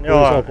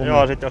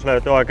 joo, sit jos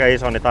löytyy oikein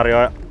iso, niin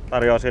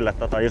tarjoaa sille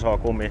isoa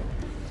kummia.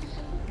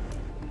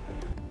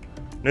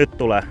 Nyt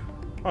tulee.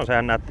 On se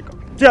ihan nätti.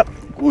 Siellä!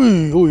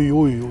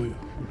 Ui.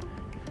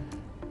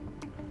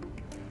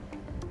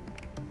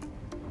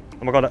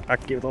 Mä koitan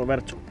äkkiä tuolla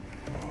vertsu.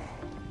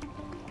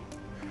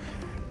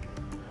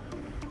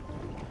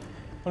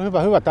 On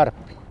hyvä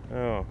tärppi.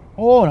 Joo.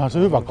 Onhan se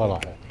hyvä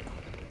kala.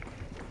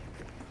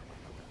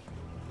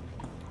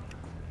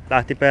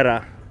 Lähti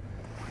perään.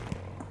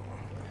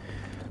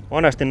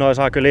 Monesti noin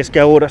saa kyllä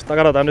iskeä uudestaan.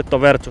 Katsotaan, nyt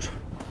on vertsus.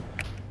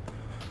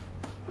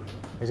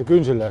 Ei se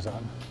kynsilleen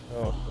saanut.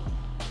 Joo.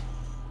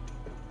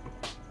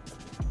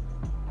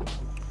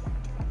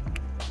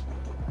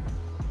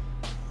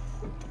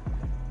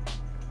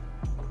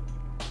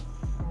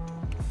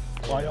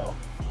 Vai joo?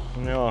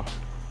 Joo.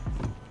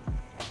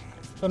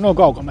 Se on noin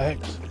kaukana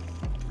heitä.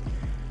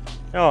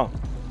 Joo.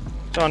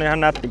 Se on ihan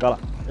nätti kala,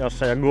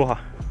 jossa ja guha.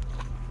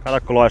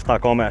 Kato kun loistaa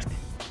komeasti.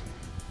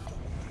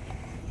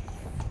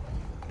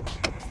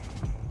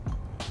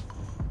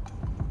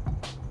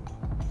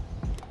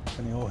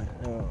 Meni ohi.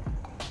 Joo.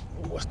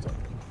 Uudestaan.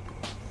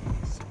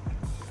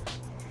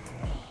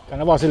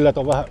 Käännä vaan silleen, että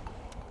on vähän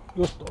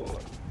just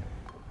tolleen.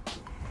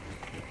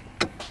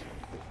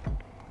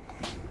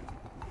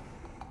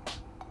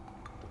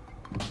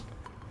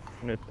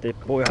 Nyt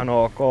tippuu ihan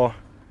ok.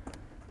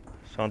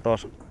 Se on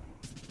tos.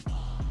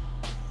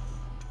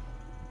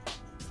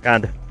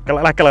 Käänty.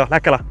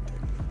 Läkkälä.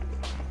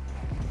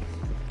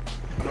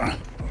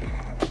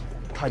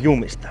 Tää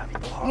jumistää.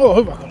 Joo,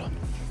 hyvä kala.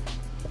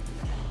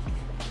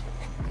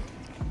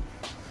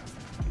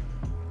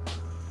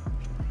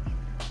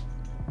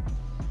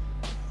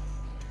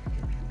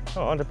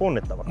 No, on se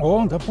punnittava.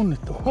 On tää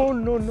punnittava.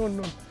 On.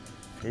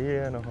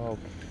 Hieno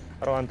hauki.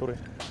 Aro anturi.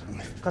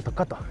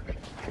 Kato.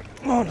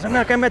 On se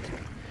melkein metri.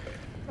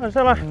 On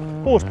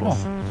sellainen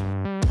 6+.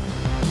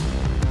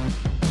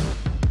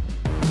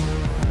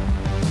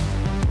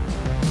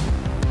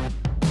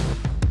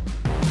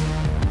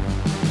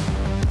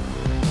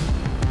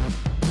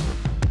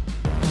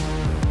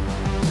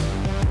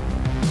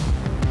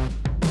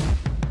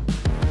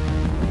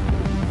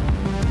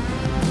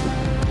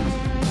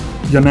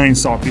 Ja näin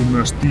saatiin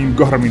myös Team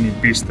Garminin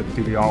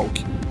pistetili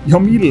auki. Ja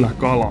millä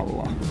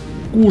kalalla?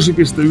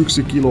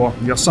 6,1 kiloa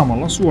ja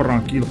samalla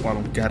suoraan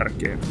kilpailun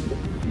kärkeen.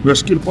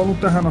 Myös kilpailun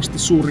tähän asti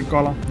suuri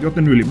kala,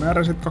 joten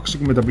ylimääräiset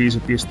 25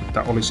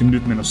 pistettä olisi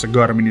nyt menossa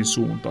Garminin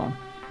suuntaan,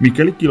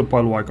 mikäli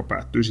kilpailuaika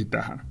päättyisi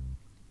tähän.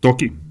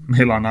 Toki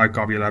meillä on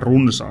aikaa vielä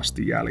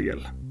runsaasti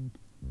jäljellä.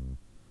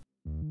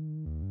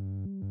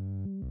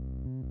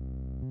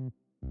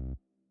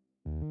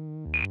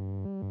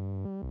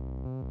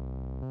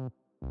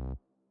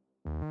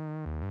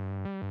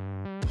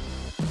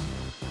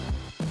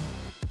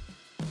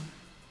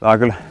 Tää on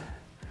kyllä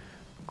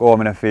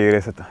koominen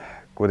fiilis, että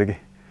kuitenkin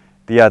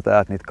tietää,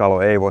 että niitä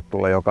kaloja ei voi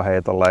tulla joka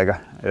heitolla eikä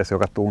edes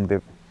joka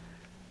tunti.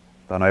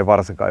 Tai no ei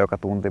varsinkaan joka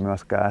tunti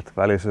myöskään, että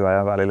välillä syö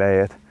ja välillä ei.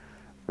 Et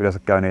yleensä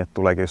käy niin, että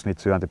tuleekin, jos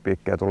niitä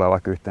syöntipiikkejä tulee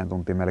vaikka 1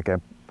 tuntiin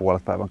melkein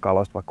puolet päivän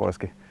kaloista, vaikka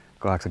olisikin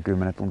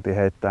 80 tuntia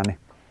heittää, niin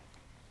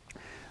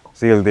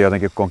silti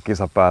jotenkin kun on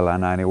kisa päällä ja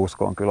näin, niin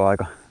usko on kyllä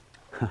aika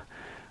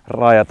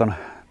rajaton,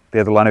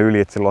 tietynlainen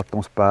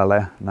ylitseluottamus päällä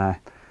ja näin.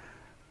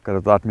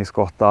 Katsotaan, että missä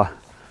kohtaa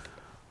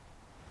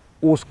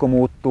usko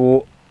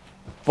muuttuu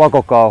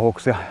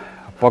pakokauhuksi ja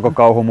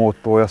pakokauhu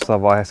muuttuu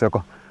jossain vaiheessa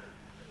joko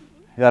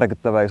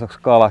järkyttävän isoksi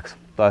kalaksi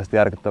tai sitten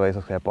järkyttävän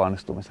isoksi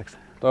epäonnistumiseksi.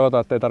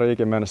 Toivotaan, että ei tarvitse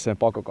ikinä mennä siihen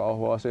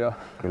pakokauhuasiaan.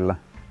 Kyllä.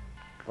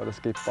 voitais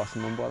skippaa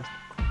sen mun puolesta.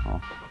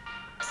 No.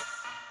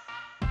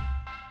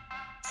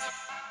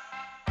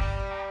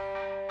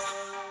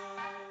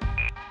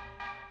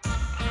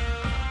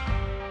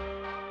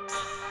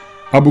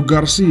 Abu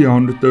Garcia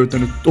on nyt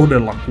löytänyt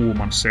todella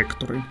kuuman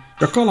sektorin,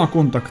 ja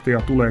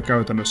kalakontakteja tulee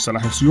käytännössä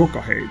lähes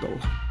joka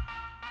heitolla.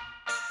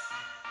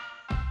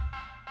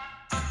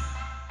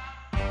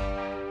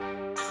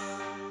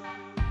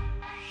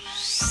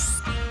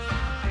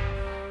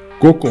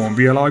 Koko on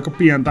vielä aika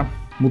pientä,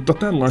 mutta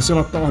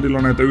tällaisella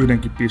tahdilla näitä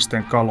yhdenkin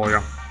pisteen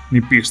kaloja,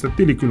 niin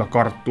pistetili kyllä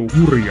karttuu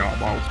hurjaa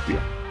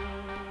vauhtia.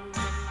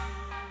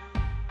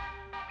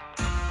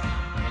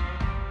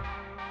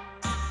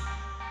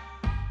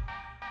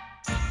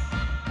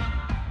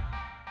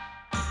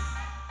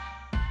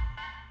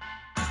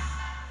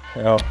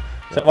 Joo,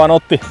 se vaan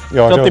otti,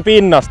 se otti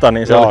pinnasta,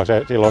 niin se joo, oli...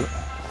 se silloin...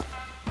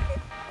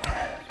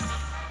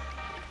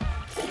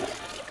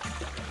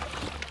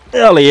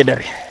 Ja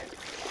liideri.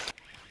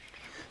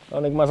 No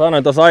niin kuin mä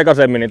sanoin tuossa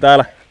aikaisemmin, niin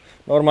täällä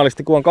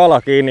normaalisti kun on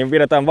kala kiinni, niin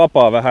pidetään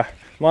vapaa vähän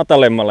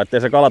matalemmalle,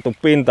 ettei se kala tuu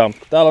pintaan.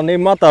 Täällä on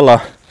niin matala,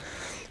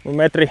 1,60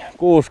 metri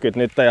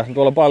nyt ja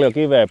tuolla on paljon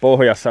kiveä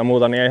pohjassa ja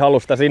muuta, niin ei halua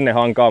sitä sinne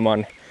hankaamaan.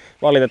 Niin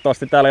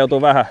valitettavasti täällä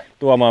joutuu vähän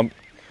tuomaan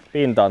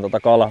pintaan tuota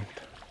kalaa.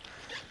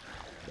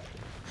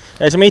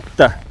 Ei se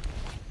mitään.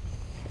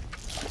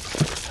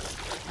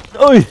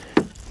 Oi!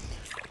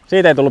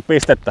 Siitä ei tullut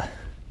pistettä.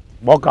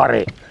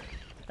 Mokari!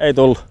 Ei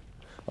tullut.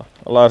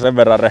 Ollaan sen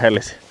verran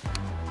rehellisiä.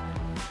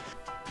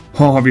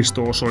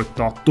 Haavisto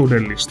osoittaa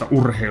todellista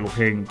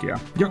urheiluhenkeä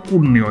ja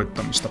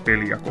kunnioittamista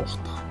peliä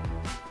kohtaan.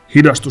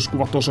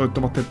 Hidastuskuvat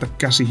osoittavat, että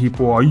käsi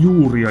hipoaa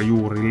juuri ja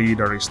juuri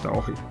liideristä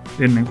ohi,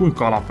 ennen kuin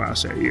kala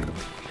pääsee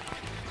irti.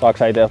 Saatko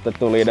sä ite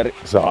otettua liideri?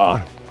 Saan.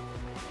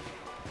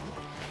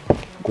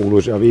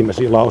 Kuuluisia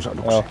viimeisiä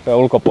lausahduksia. Joo, se on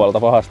ulkopuolelta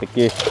pahasti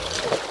kiinni.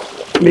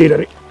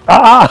 Liideri.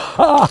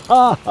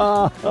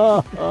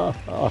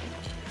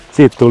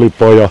 Siitä tuli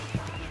pojo.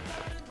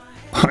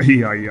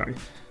 Ai.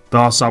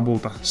 Taas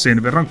Abulta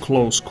sen verran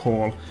close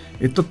call,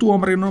 että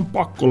tuomarin on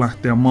pakko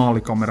lähteä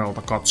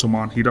maalikameralta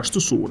katsomaan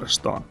hidastus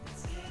uudestaan.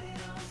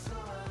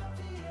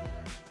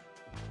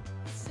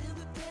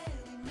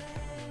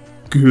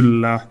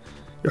 Kyllä,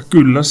 ja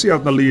kyllä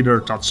sieltä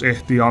leader touch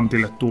ehtii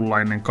Antille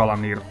tulla ennen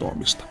kalan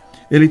irtoamista.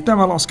 Eli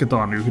tämä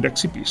lasketaan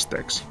 1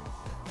 pisteeksi.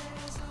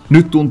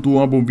 Nyt tuntuu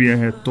Abun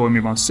vieheet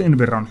toimivan sen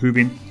verran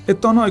hyvin,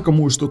 että on aika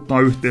muistuttaa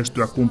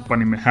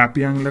yhteistyökumppanimme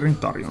Happy Anglerin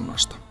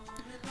tarjonnasta.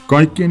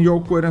 Kaikkien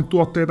joukkueiden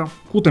tuotteita,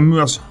 kuten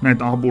myös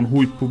näitä Abun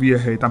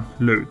huippuvieheitä,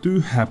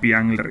 löytyy Happy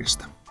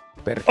Anglerista.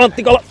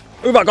 Antti kala!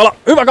 Hyvä kala!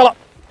 Hyvä kala!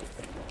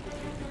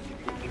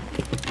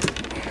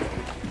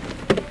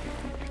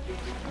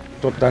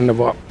 Tuo tänne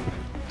vaan.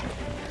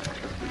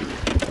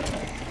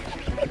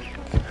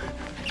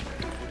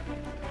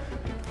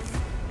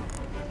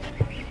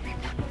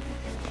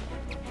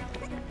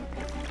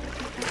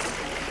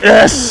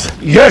 Yes!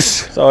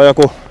 Yes! Se on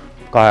joku 80-90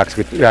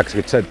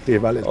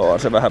 senttiä välillä. On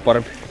se vähän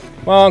parempi.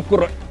 Mä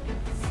ankkuroin.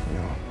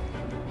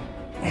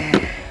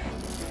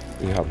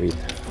 Ihan viitä.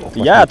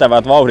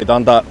 Jäätävät vauhdit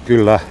antaa.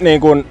 Kyllä.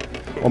 Niin kun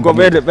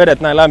vedet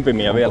näin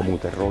lämpimiä onko vielä.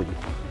 Muuten roju?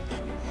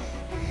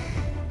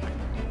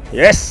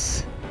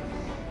 Yes!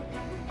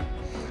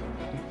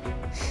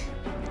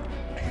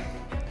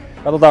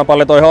 Katsotaan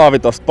paljon toi haavi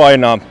tosta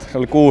painaa. Se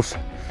oli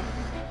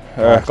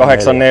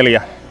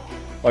 684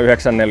 vai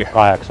 94?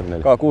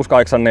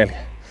 684.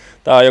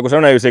 Tää on joku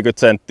semmonen 90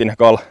 senttinen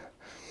kala.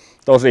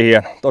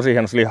 Tosi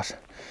hienos lihas.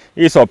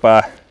 Iso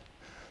pää.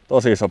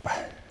 Tosi iso pää.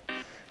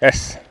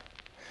 Yes.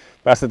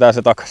 Päästetään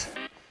se takas.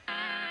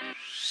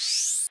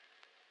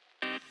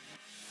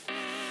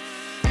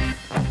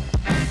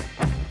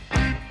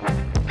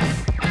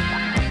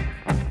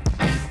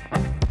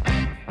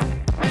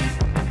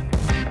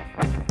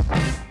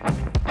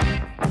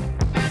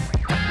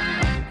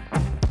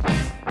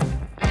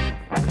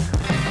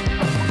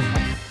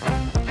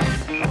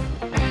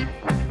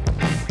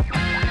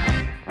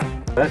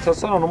 Et sä oot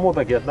sanonut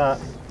muutenkin, että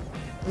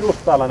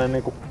just tällainen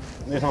niin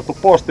sanottu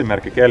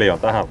postimerkkikeli on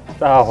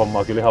tähän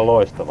hommaan kyllä ihan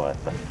loistava.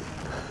 Että...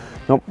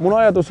 No mun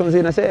ajatus on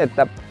siinä se,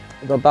 että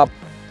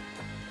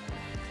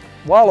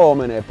valo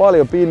menee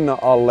paljon pinnan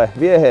alle,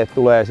 vieheet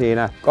tulee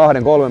siinä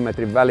 2-3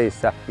 metrin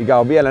välissä, mikä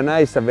on vielä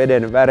näissä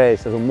veden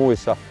väreissä sun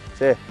muissa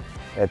se,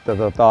 että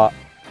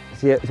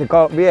se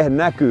viehe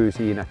näkyy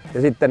siinä.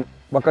 Ja sitten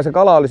vaikka se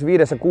kala olisi 5-6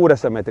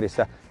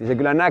 metrissä, niin se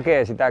kyllä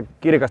näkee sitä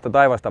kirkasta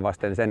taivasta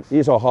vasten sen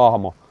iso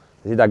hahmo.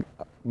 Ja sitä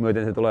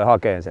myöten se tulee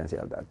hakeen sen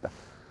sieltä. Että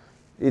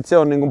itse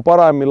on niin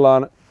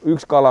paraimmillaan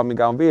yksi kala,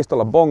 mikä on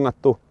viistolla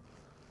bongattu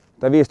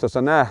tai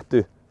viistossa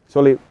nähty. Se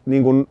oli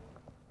niin kuin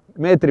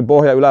metri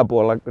pohja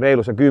yläpuolella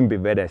reilussa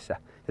 10 vedessä.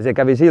 Ja se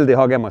kävi silti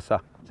hakemassa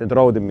sen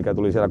troutin, mikä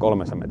tuli siellä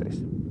 3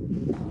 metrissä.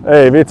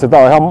 Ei vitsi, tää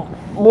on ihan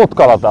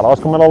mutkalla täällä.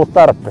 Olisiko meillä ollut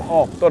tärppi?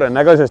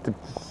 Todennäköisesti.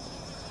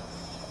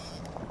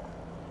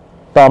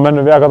 Tää on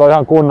mennyt vielä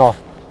ihan kunnolla.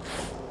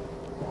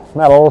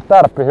 Meillä on ollut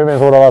tärppi hyvin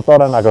suurella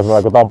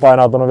todennäköisyydellä, kun tää on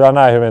painautunut vielä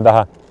näin hyvin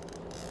tähän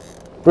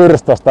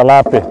pyrstöstä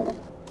läpi.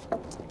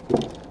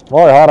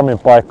 Voi harmin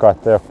paikka,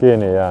 ettei ole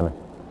kiinni jäänyt.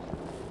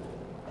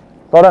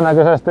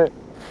 Todennäköisesti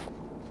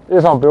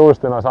isompi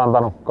uistin olisi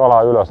antanut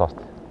kalaa ylös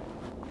asti.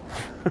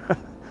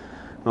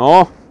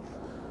 No,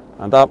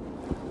 antaa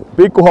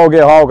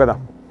pikkuhaukien haukata.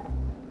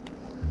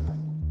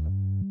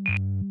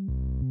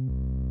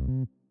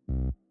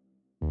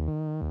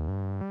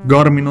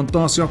 Garmin on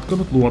taas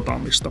jatkanut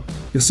luotaamista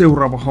ja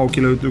seuraava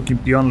hauki löytyykin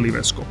pian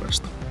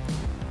liveskopesta.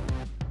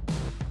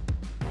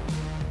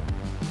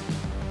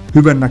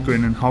 Hyvän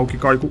näköinen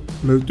haukikaiku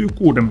löytyy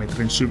 6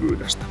 metrin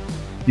syvyydestä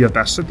ja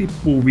tässä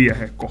tippuu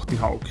viehe kohti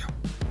haukea.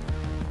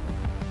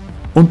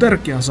 On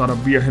tärkeää saada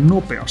viehe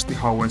nopeasti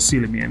hauen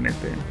silmien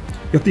eteen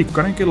ja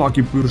Tikkanen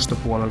kelaakin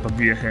pyrstöpuolelta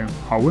vieheen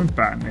hauen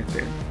pään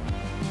eteen.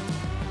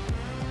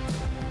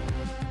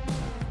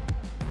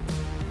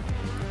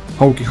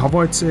 Hauki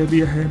havaitsee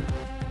vieheen,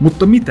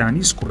 mutta mitään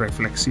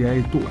iskurefleksiä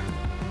ei tule.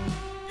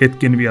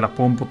 Hetken vielä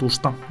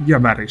pompotusta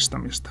ja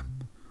väristämistä.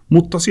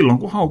 Mutta silloin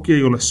kun hauki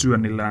ei ole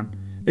syönnillään,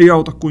 ei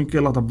auta kuin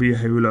kelata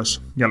viehe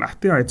ylös ja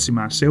lähteä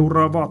etsimään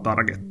seuraavaa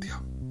targettia.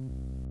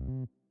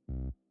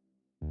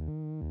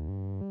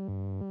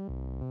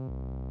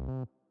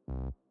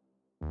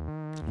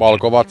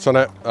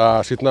 Valkovatsanen,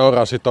 sit ne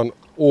oranssit on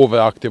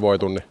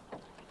UV-aktivoitu, niin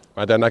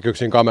mä en tiedä näkyykö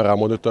siinä kameraan,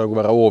 mutta nyt on jonkun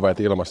verran UV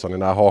ilmassa, niin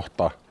nää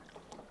hohtaa.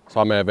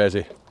 Samee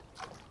vesi.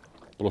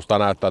 Plus tää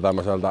näyttää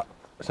tämmöseltä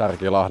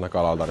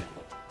särkilahnakalalta, niin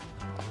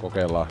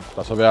kokeillaan.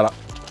 Tässä on vielä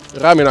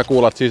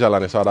räminäkuulat sisällä,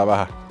 niin saadaan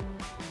vähän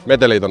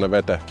meteliä tonne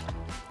veteen.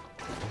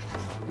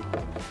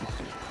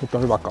 Nyt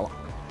on hyvä kala.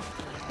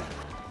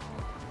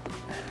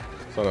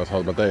 Sanois,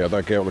 haluat mä tein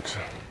jotain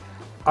keuliksia.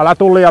 Älä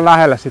tuu liian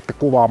lähelle sitten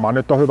kuvaamaan,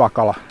 nyt on hyvä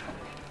kala.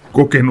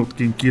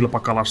 Kokenutkin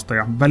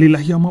kilpakalastaja välillä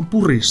hieman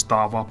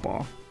puristaa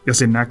vapaa, ja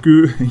se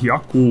näkyy ja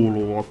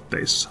kuuluu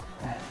otteissa.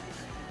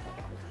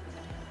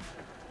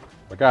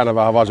 Mä käännän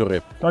vähän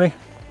vasuriin. Noniin.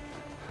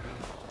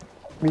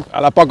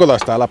 Älä pakota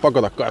sitä, älä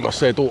pakota kaimas,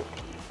 se ei tuu.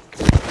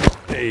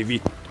 Ei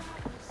vittu.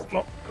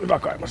 No, hyvä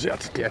kaima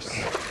sieltä.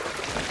 Yes.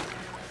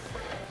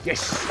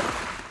 Yes.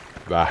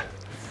 Hyvä.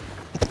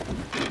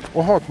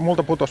 Oho,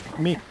 multa putos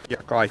mikki ja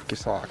kaikki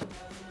saa.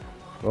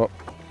 No.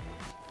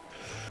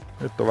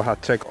 Nyt on vähän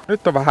tseko.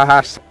 Nyt on vähän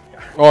hässäkkä.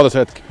 Ootas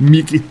hetki.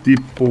 Mikit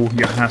tippuu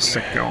ja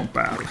hässäkkä on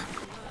päällä.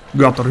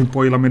 Gatorin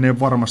pojilla menee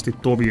varmasti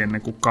tovi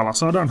ennen kuin kala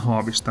saadaan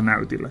haavista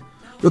näytille.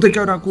 Joten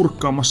käydään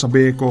kurkkaamassa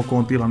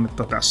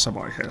BKK-tilannetta tässä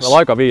vaiheessa. Se on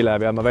aika viileä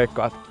vielä, mä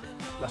veikkaan, että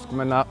tässä kun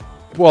mennään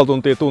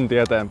puoli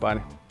tuntia eteenpäin,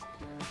 niin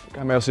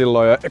mikä meillä on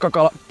silloin jo eka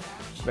kala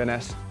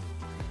veneessä.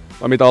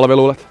 Vai mitä Olvi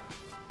luulet?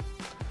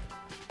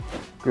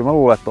 Kyllä mä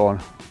luulen, että on.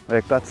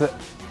 Veikkaan, että se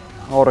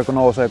aurinko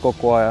nousee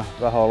koko ajan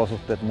ja vähän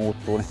olosuhteet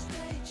muuttuu, niin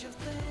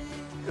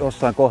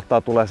jossain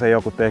kohtaa tulee se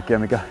joku tekijä,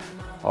 mikä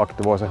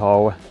aktivoi se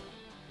haue.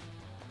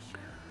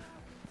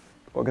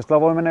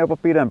 Oikeastaan voi mennä jopa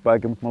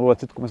pidempäänkin, mutta mä luulen,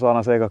 että sitten kun me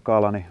saadaan se eka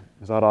kala, niin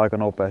me saadaan aika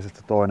nopeasti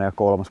se toinen ja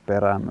kolmas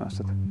perään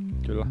myös.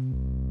 Kyllä.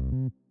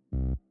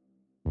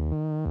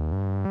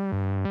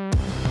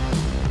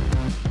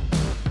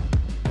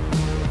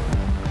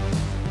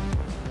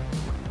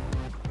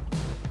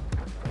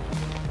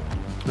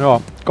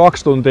 Joo,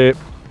 2 tuntia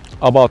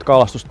about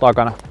kalastus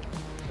takana.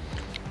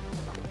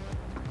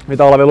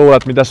 Mitä Olavi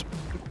luulet, mitäs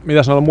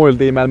noilla muilla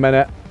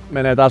tiimeillä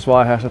menee tässä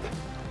vaiheessa?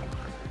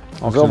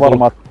 Se on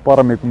varmaan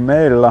paremmin kuin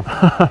meillä.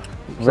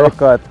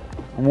 Veikkaan, että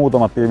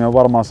muutama tiimi on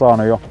varmaan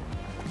saanut jo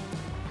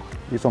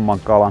isomman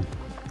kalan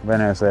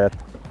veneeseen.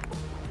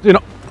 Siinä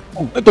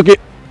on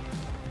toki.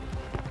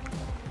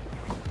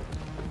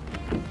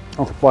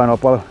 Onko painoa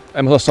paljon?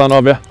 En mä saa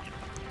sanoa vielä.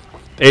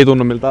 Ei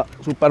tunnu miltä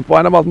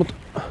superpainavalta, mutta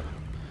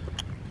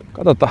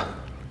katsotaan.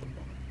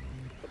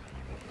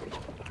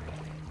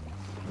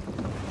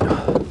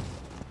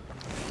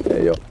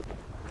 Ei oo.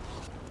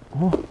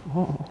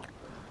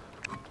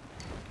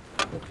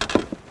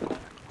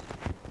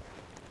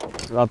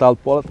 Otetaan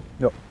täältä puolelta.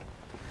 Joo.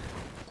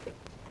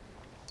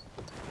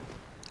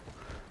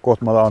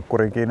 Kohta mä otan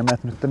ankkurin kiinni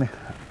meet nyt, niin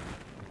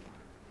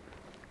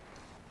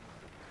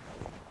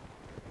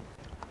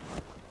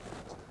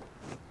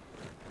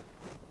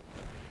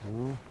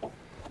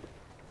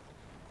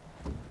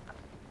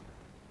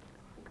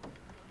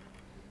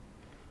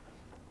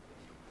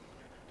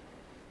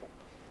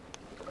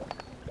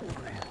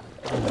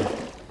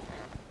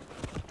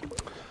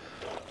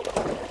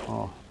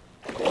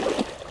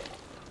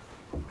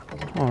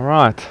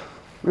Alright.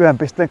 1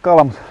 pisteen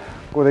kala, mutta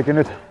kuitenkin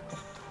nyt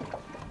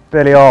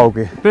peli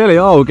auki. Peli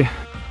auki.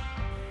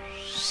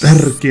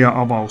 Tärkeä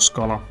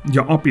avauskala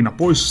ja apina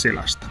pois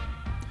selästä.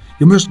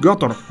 Ja myös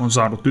Gator on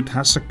saanut nyt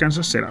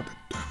hässäkkänsä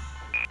selätettyä.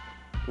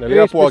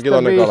 4,5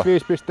 kiloinen kala.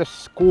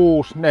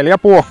 5,6, 4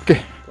 puokki.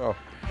 Joo.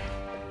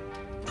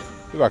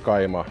 Hyvä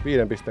kaimaa,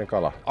 5 pisteen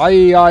kala.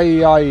 Ai.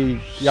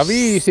 Ja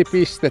 5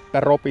 pistettä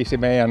ropisi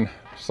meidän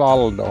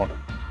saldoon.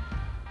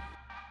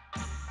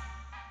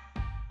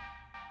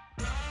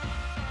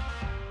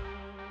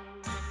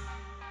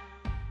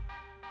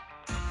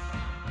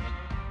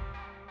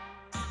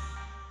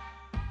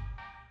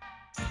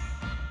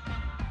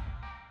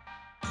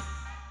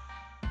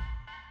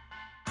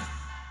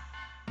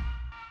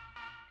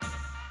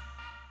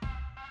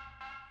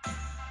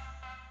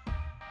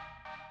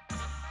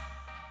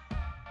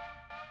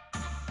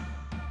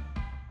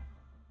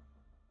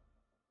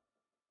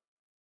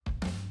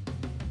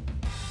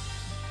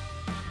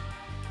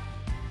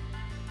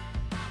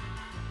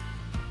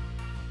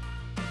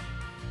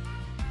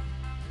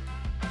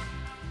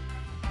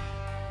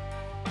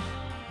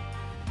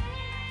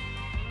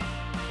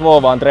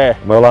 Två vaan tre.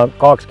 Me ollaan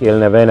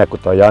kaksikielinen vene, kun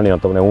tuo Jani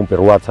on tommonen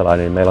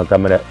umpiruotsalainen, niin meillä on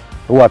tämmönen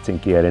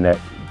ruotsinkielinen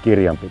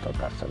kirjanpito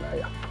tässä näin.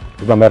 Ja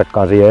nyt mä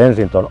merkkaan siihen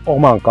ensin ton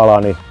oman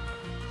kalani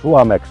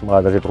suomeksi, mä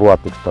laitan sit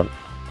ruotsiksi ton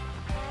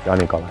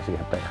Janin kalan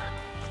siihen perään.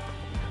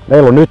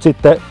 Meillä on nyt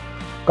sitten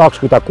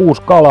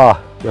 26 kalaa,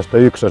 josta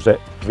yksi on se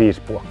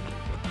 5 puokki.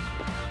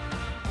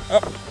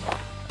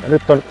 Ja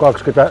nyt on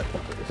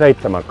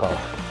 27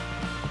 kalaa.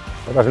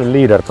 Ota sille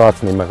leader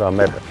touch, niin mä saan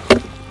merkata.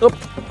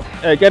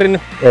 Ei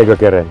kerinnyt. Eikö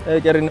kerinnyt?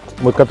 Ei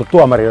kerinnyt. Mut katso,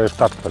 tuomari on just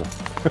kattonut.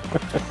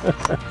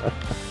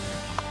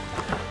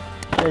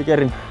 Ei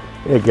kerinnyt.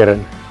 Ei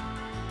kerinnyt.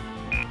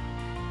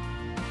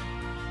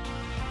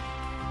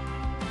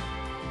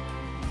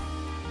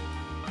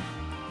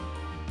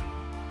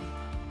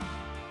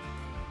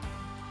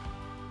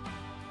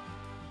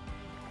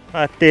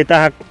 Lähettiin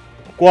tähän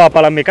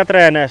kuopalle, mikä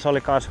treeneissä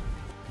oli kans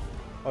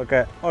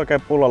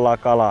oikein pullollaan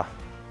kalaa,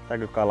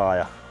 täkykalaa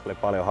ja oli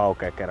paljon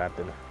haukea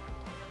kerääntynyt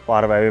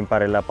parven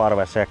ympärillä ja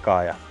parven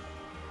sekaan. Ja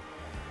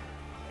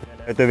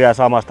löytyi vielä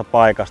samasta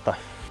paikasta.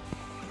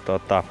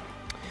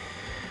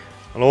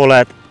 Luulen,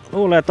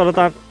 että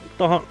otetaan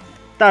tuohon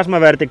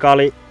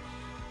täsmävertikaali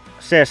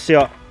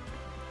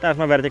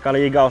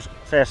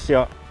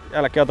igaussessio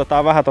jälkeen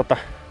otetaan vähän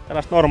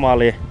tällaista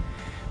normaalia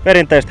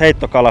perinteistä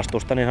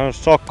heittokalastusta, niin se on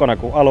sokkona,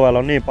 kun alueella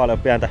on niin paljon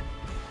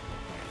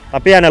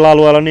pienellä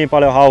alueella on niin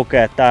paljon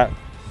haukea, että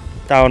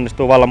tää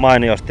onnistuu vallan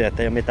mainiosti,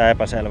 ettei ole mitään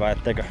epäselvää,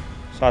 etteikö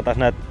saatais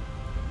näitä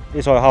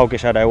isoja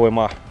haukisäde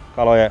uimaa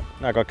kalojen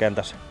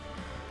näkökentässä.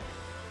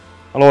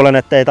 Mä luulen,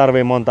 että ei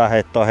tarvii montaa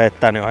heittoa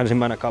heittää, niin on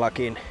ensimmäinen kala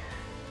kiinni.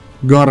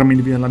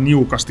 Garmin vielä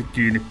niukasti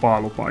kiinni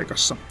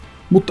paalupaikassa,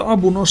 mutta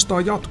Abu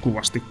nostaa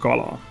jatkuvasti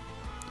kalaa.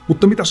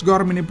 Mutta mitäs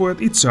Garminin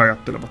pojat itse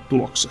ajattelevat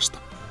tuloksesta?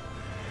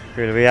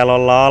 Kyllä vielä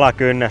ollaan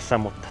alakynnessä,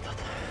 mutta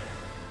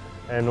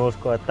en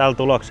usko, että tällä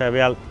tulokseen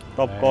vielä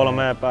top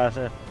 3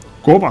 pääsee.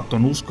 Kovat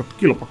on uskot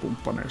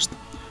kilpakumppaneista,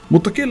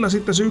 mutta kellä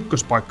sitten se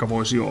ykköspaikka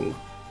voisi olla?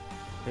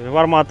 Niin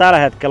varmaan tällä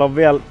hetkellä on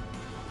vielä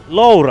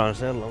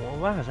Louransella,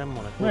 on vähän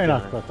semmonen.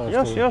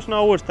 Jos ne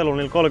on uistellut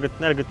niillä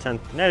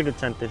 40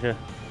 senttisiä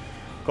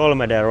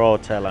 3D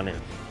roadsella, niin...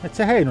 Et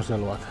se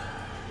Heinoseluat?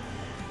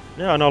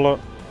 Ne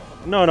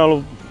on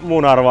ollut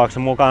mun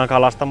arvauksen mukaan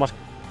kalastamassa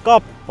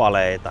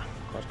kappaleita,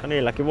 koska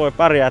niilläkin voi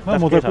pärjää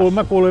tässä kisassa.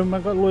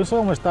 Mä luin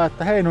somesta,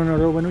 että Heinonen on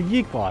ruvennut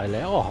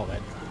jikailemaan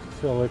ahventa.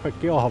 Se oli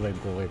kaikki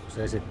ahvenkuvia, kun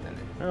se esitteli.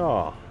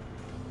 Joo.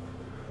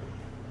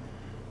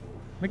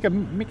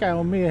 Mikä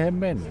on miehen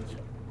mennyt?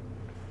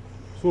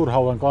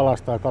 Suurhauen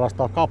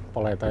kalastaa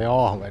kappaleita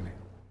ja ahveni.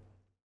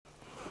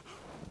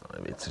 Ai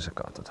vitsi, se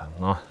katsotaan.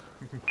 No.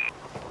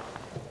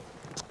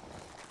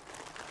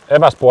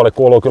 Eväspuoli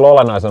kuuluu kyllä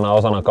olennaisena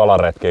osana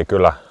kalaretkiä,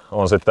 kyllä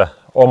on sitten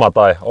oma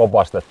tai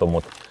opastettu,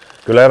 mutta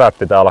kyllä evät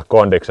pitää olla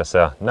kondiksessa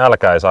ja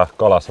nälkä ei saa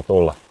kalassa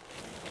tulla.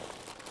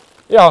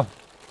 Ja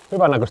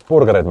hyvännäköiset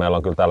burgerit meillä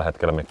on kyllä tällä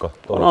hetkellä, Mikko.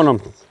 No.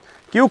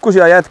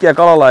 Kiukkuisia jätkiä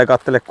kalalla ei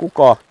kattele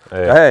kukaan.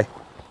 Ei. Ja hei,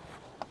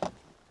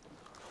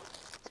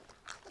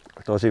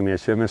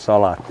 tosimies syö myös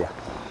salaattia.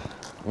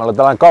 Meillä on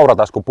tällainen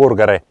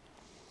kaurataskuburgeri,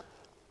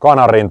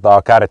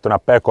 kanarintaa käärittynä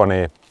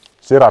pekoniin,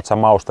 siratsa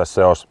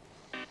mausteseos,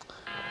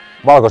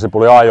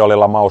 valkosipuli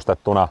aiolilla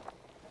maustettuna,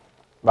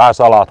 vähän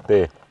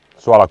salaattia,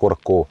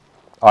 suolakurkkuu,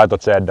 aito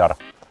cheddar.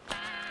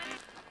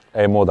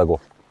 Ei muuta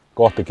kuin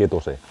kohti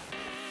kitusia.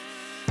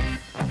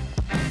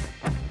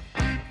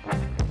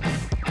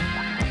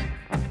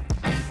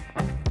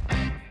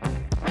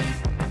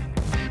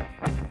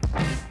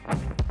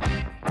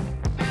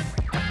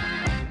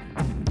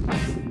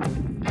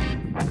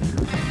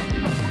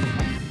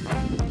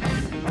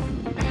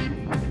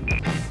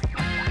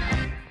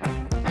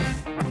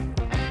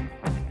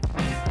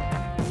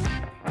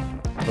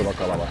 Hyvä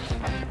kala vai?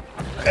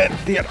 En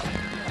tiedä.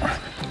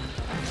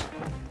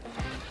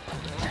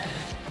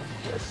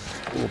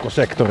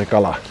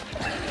 Ulkosektorikala.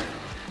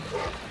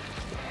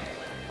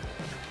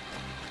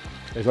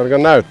 Ei se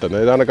ainakaan näyttänyt,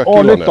 ei ainakaan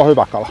kilonen. Nyt on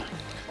hyvä kala.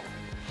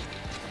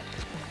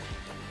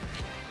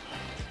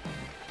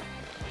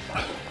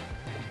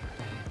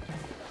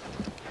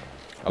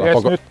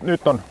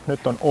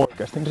 Nyt on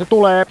oikeesti. Niin se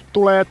tulee.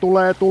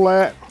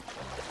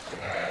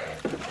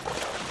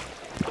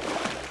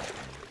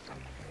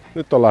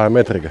 Nyt on lähden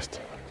metrikästä.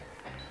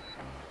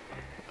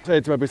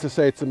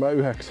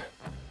 7,79.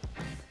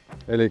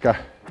 Elikkä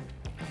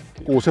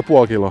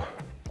 6,5 kiloa.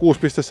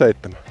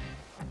 6,7.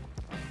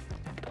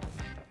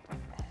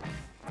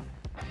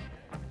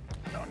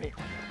 No niin.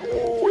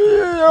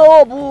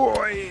 Joo,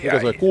 boy! Mikä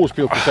se oli?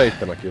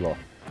 6,7 kiloa.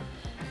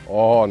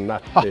 On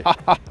nätti.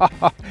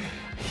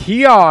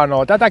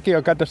 Hienoa! Tätäkin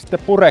on käyty sitten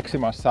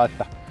pureksimassa,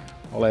 että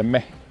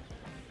olemme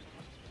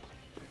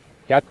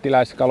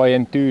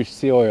jättiläiskalojen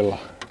tyyssijoilla.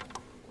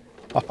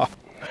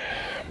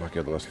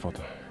 Mäkin otan tästä foto.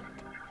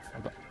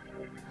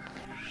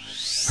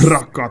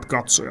 Rakkaat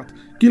katsojat,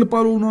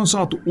 kilpailuun on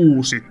saatu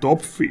uusi Top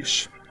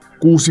Fish.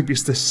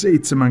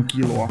 6,7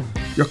 kiloa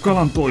ja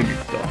kalan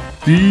toimittaa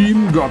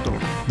Team Gator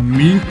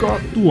Mika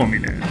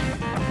Tuominen.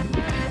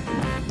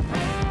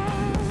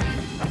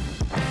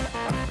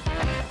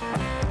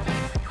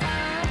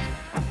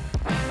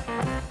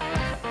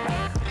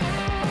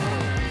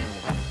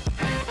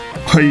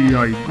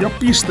 Ai, ja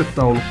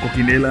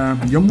pistetaulukkokin elää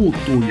ja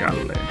muuttuu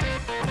jälleen.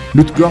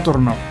 Nyt Gator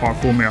nappaa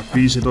komeat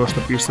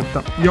 15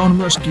 pistettä ja on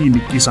myös kiinni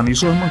kisan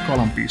isoimman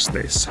kalan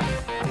pisteissä.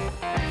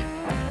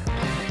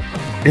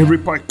 Every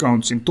Pike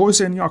Countsin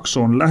toiseen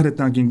jaksoon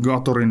lähdetäänkin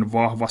Gatorin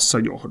vahvassa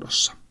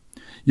johdossa.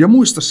 Ja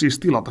muista siis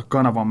tilata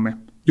kanavamme,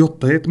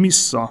 jotta et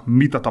missaa,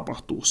 mitä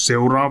tapahtuu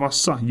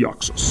seuraavassa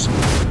jaksossa.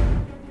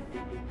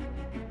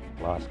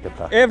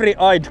 Lasketaan. Every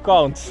eyed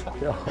counts.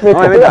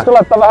 Pitäisikö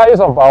laittaa vähän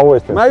isompaa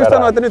uistinta? Mä just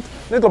sanoin, että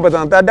nyt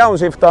lopetetaan tää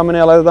downshiftaaminen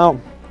ja laitetaan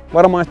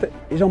varmaan sitten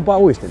isompaa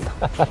uistinta.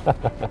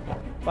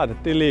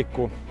 Päätettiin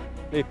liikkuu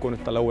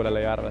nyt tälle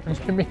uudelle järvelle.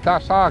 Mitä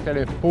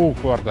saakeli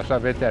puukuorta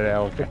sä vetelee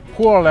oikein?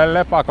 Kuolleen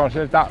lepakon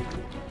siltä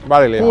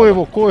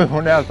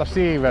kuivuneelta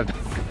siiveltä.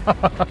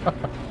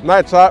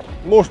 Näitä saa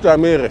mustia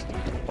miiristä.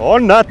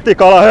 On nätti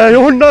kala, hei,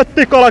 on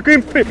nätti kala,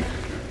 kymppi!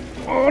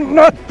 On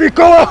nätti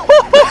kala!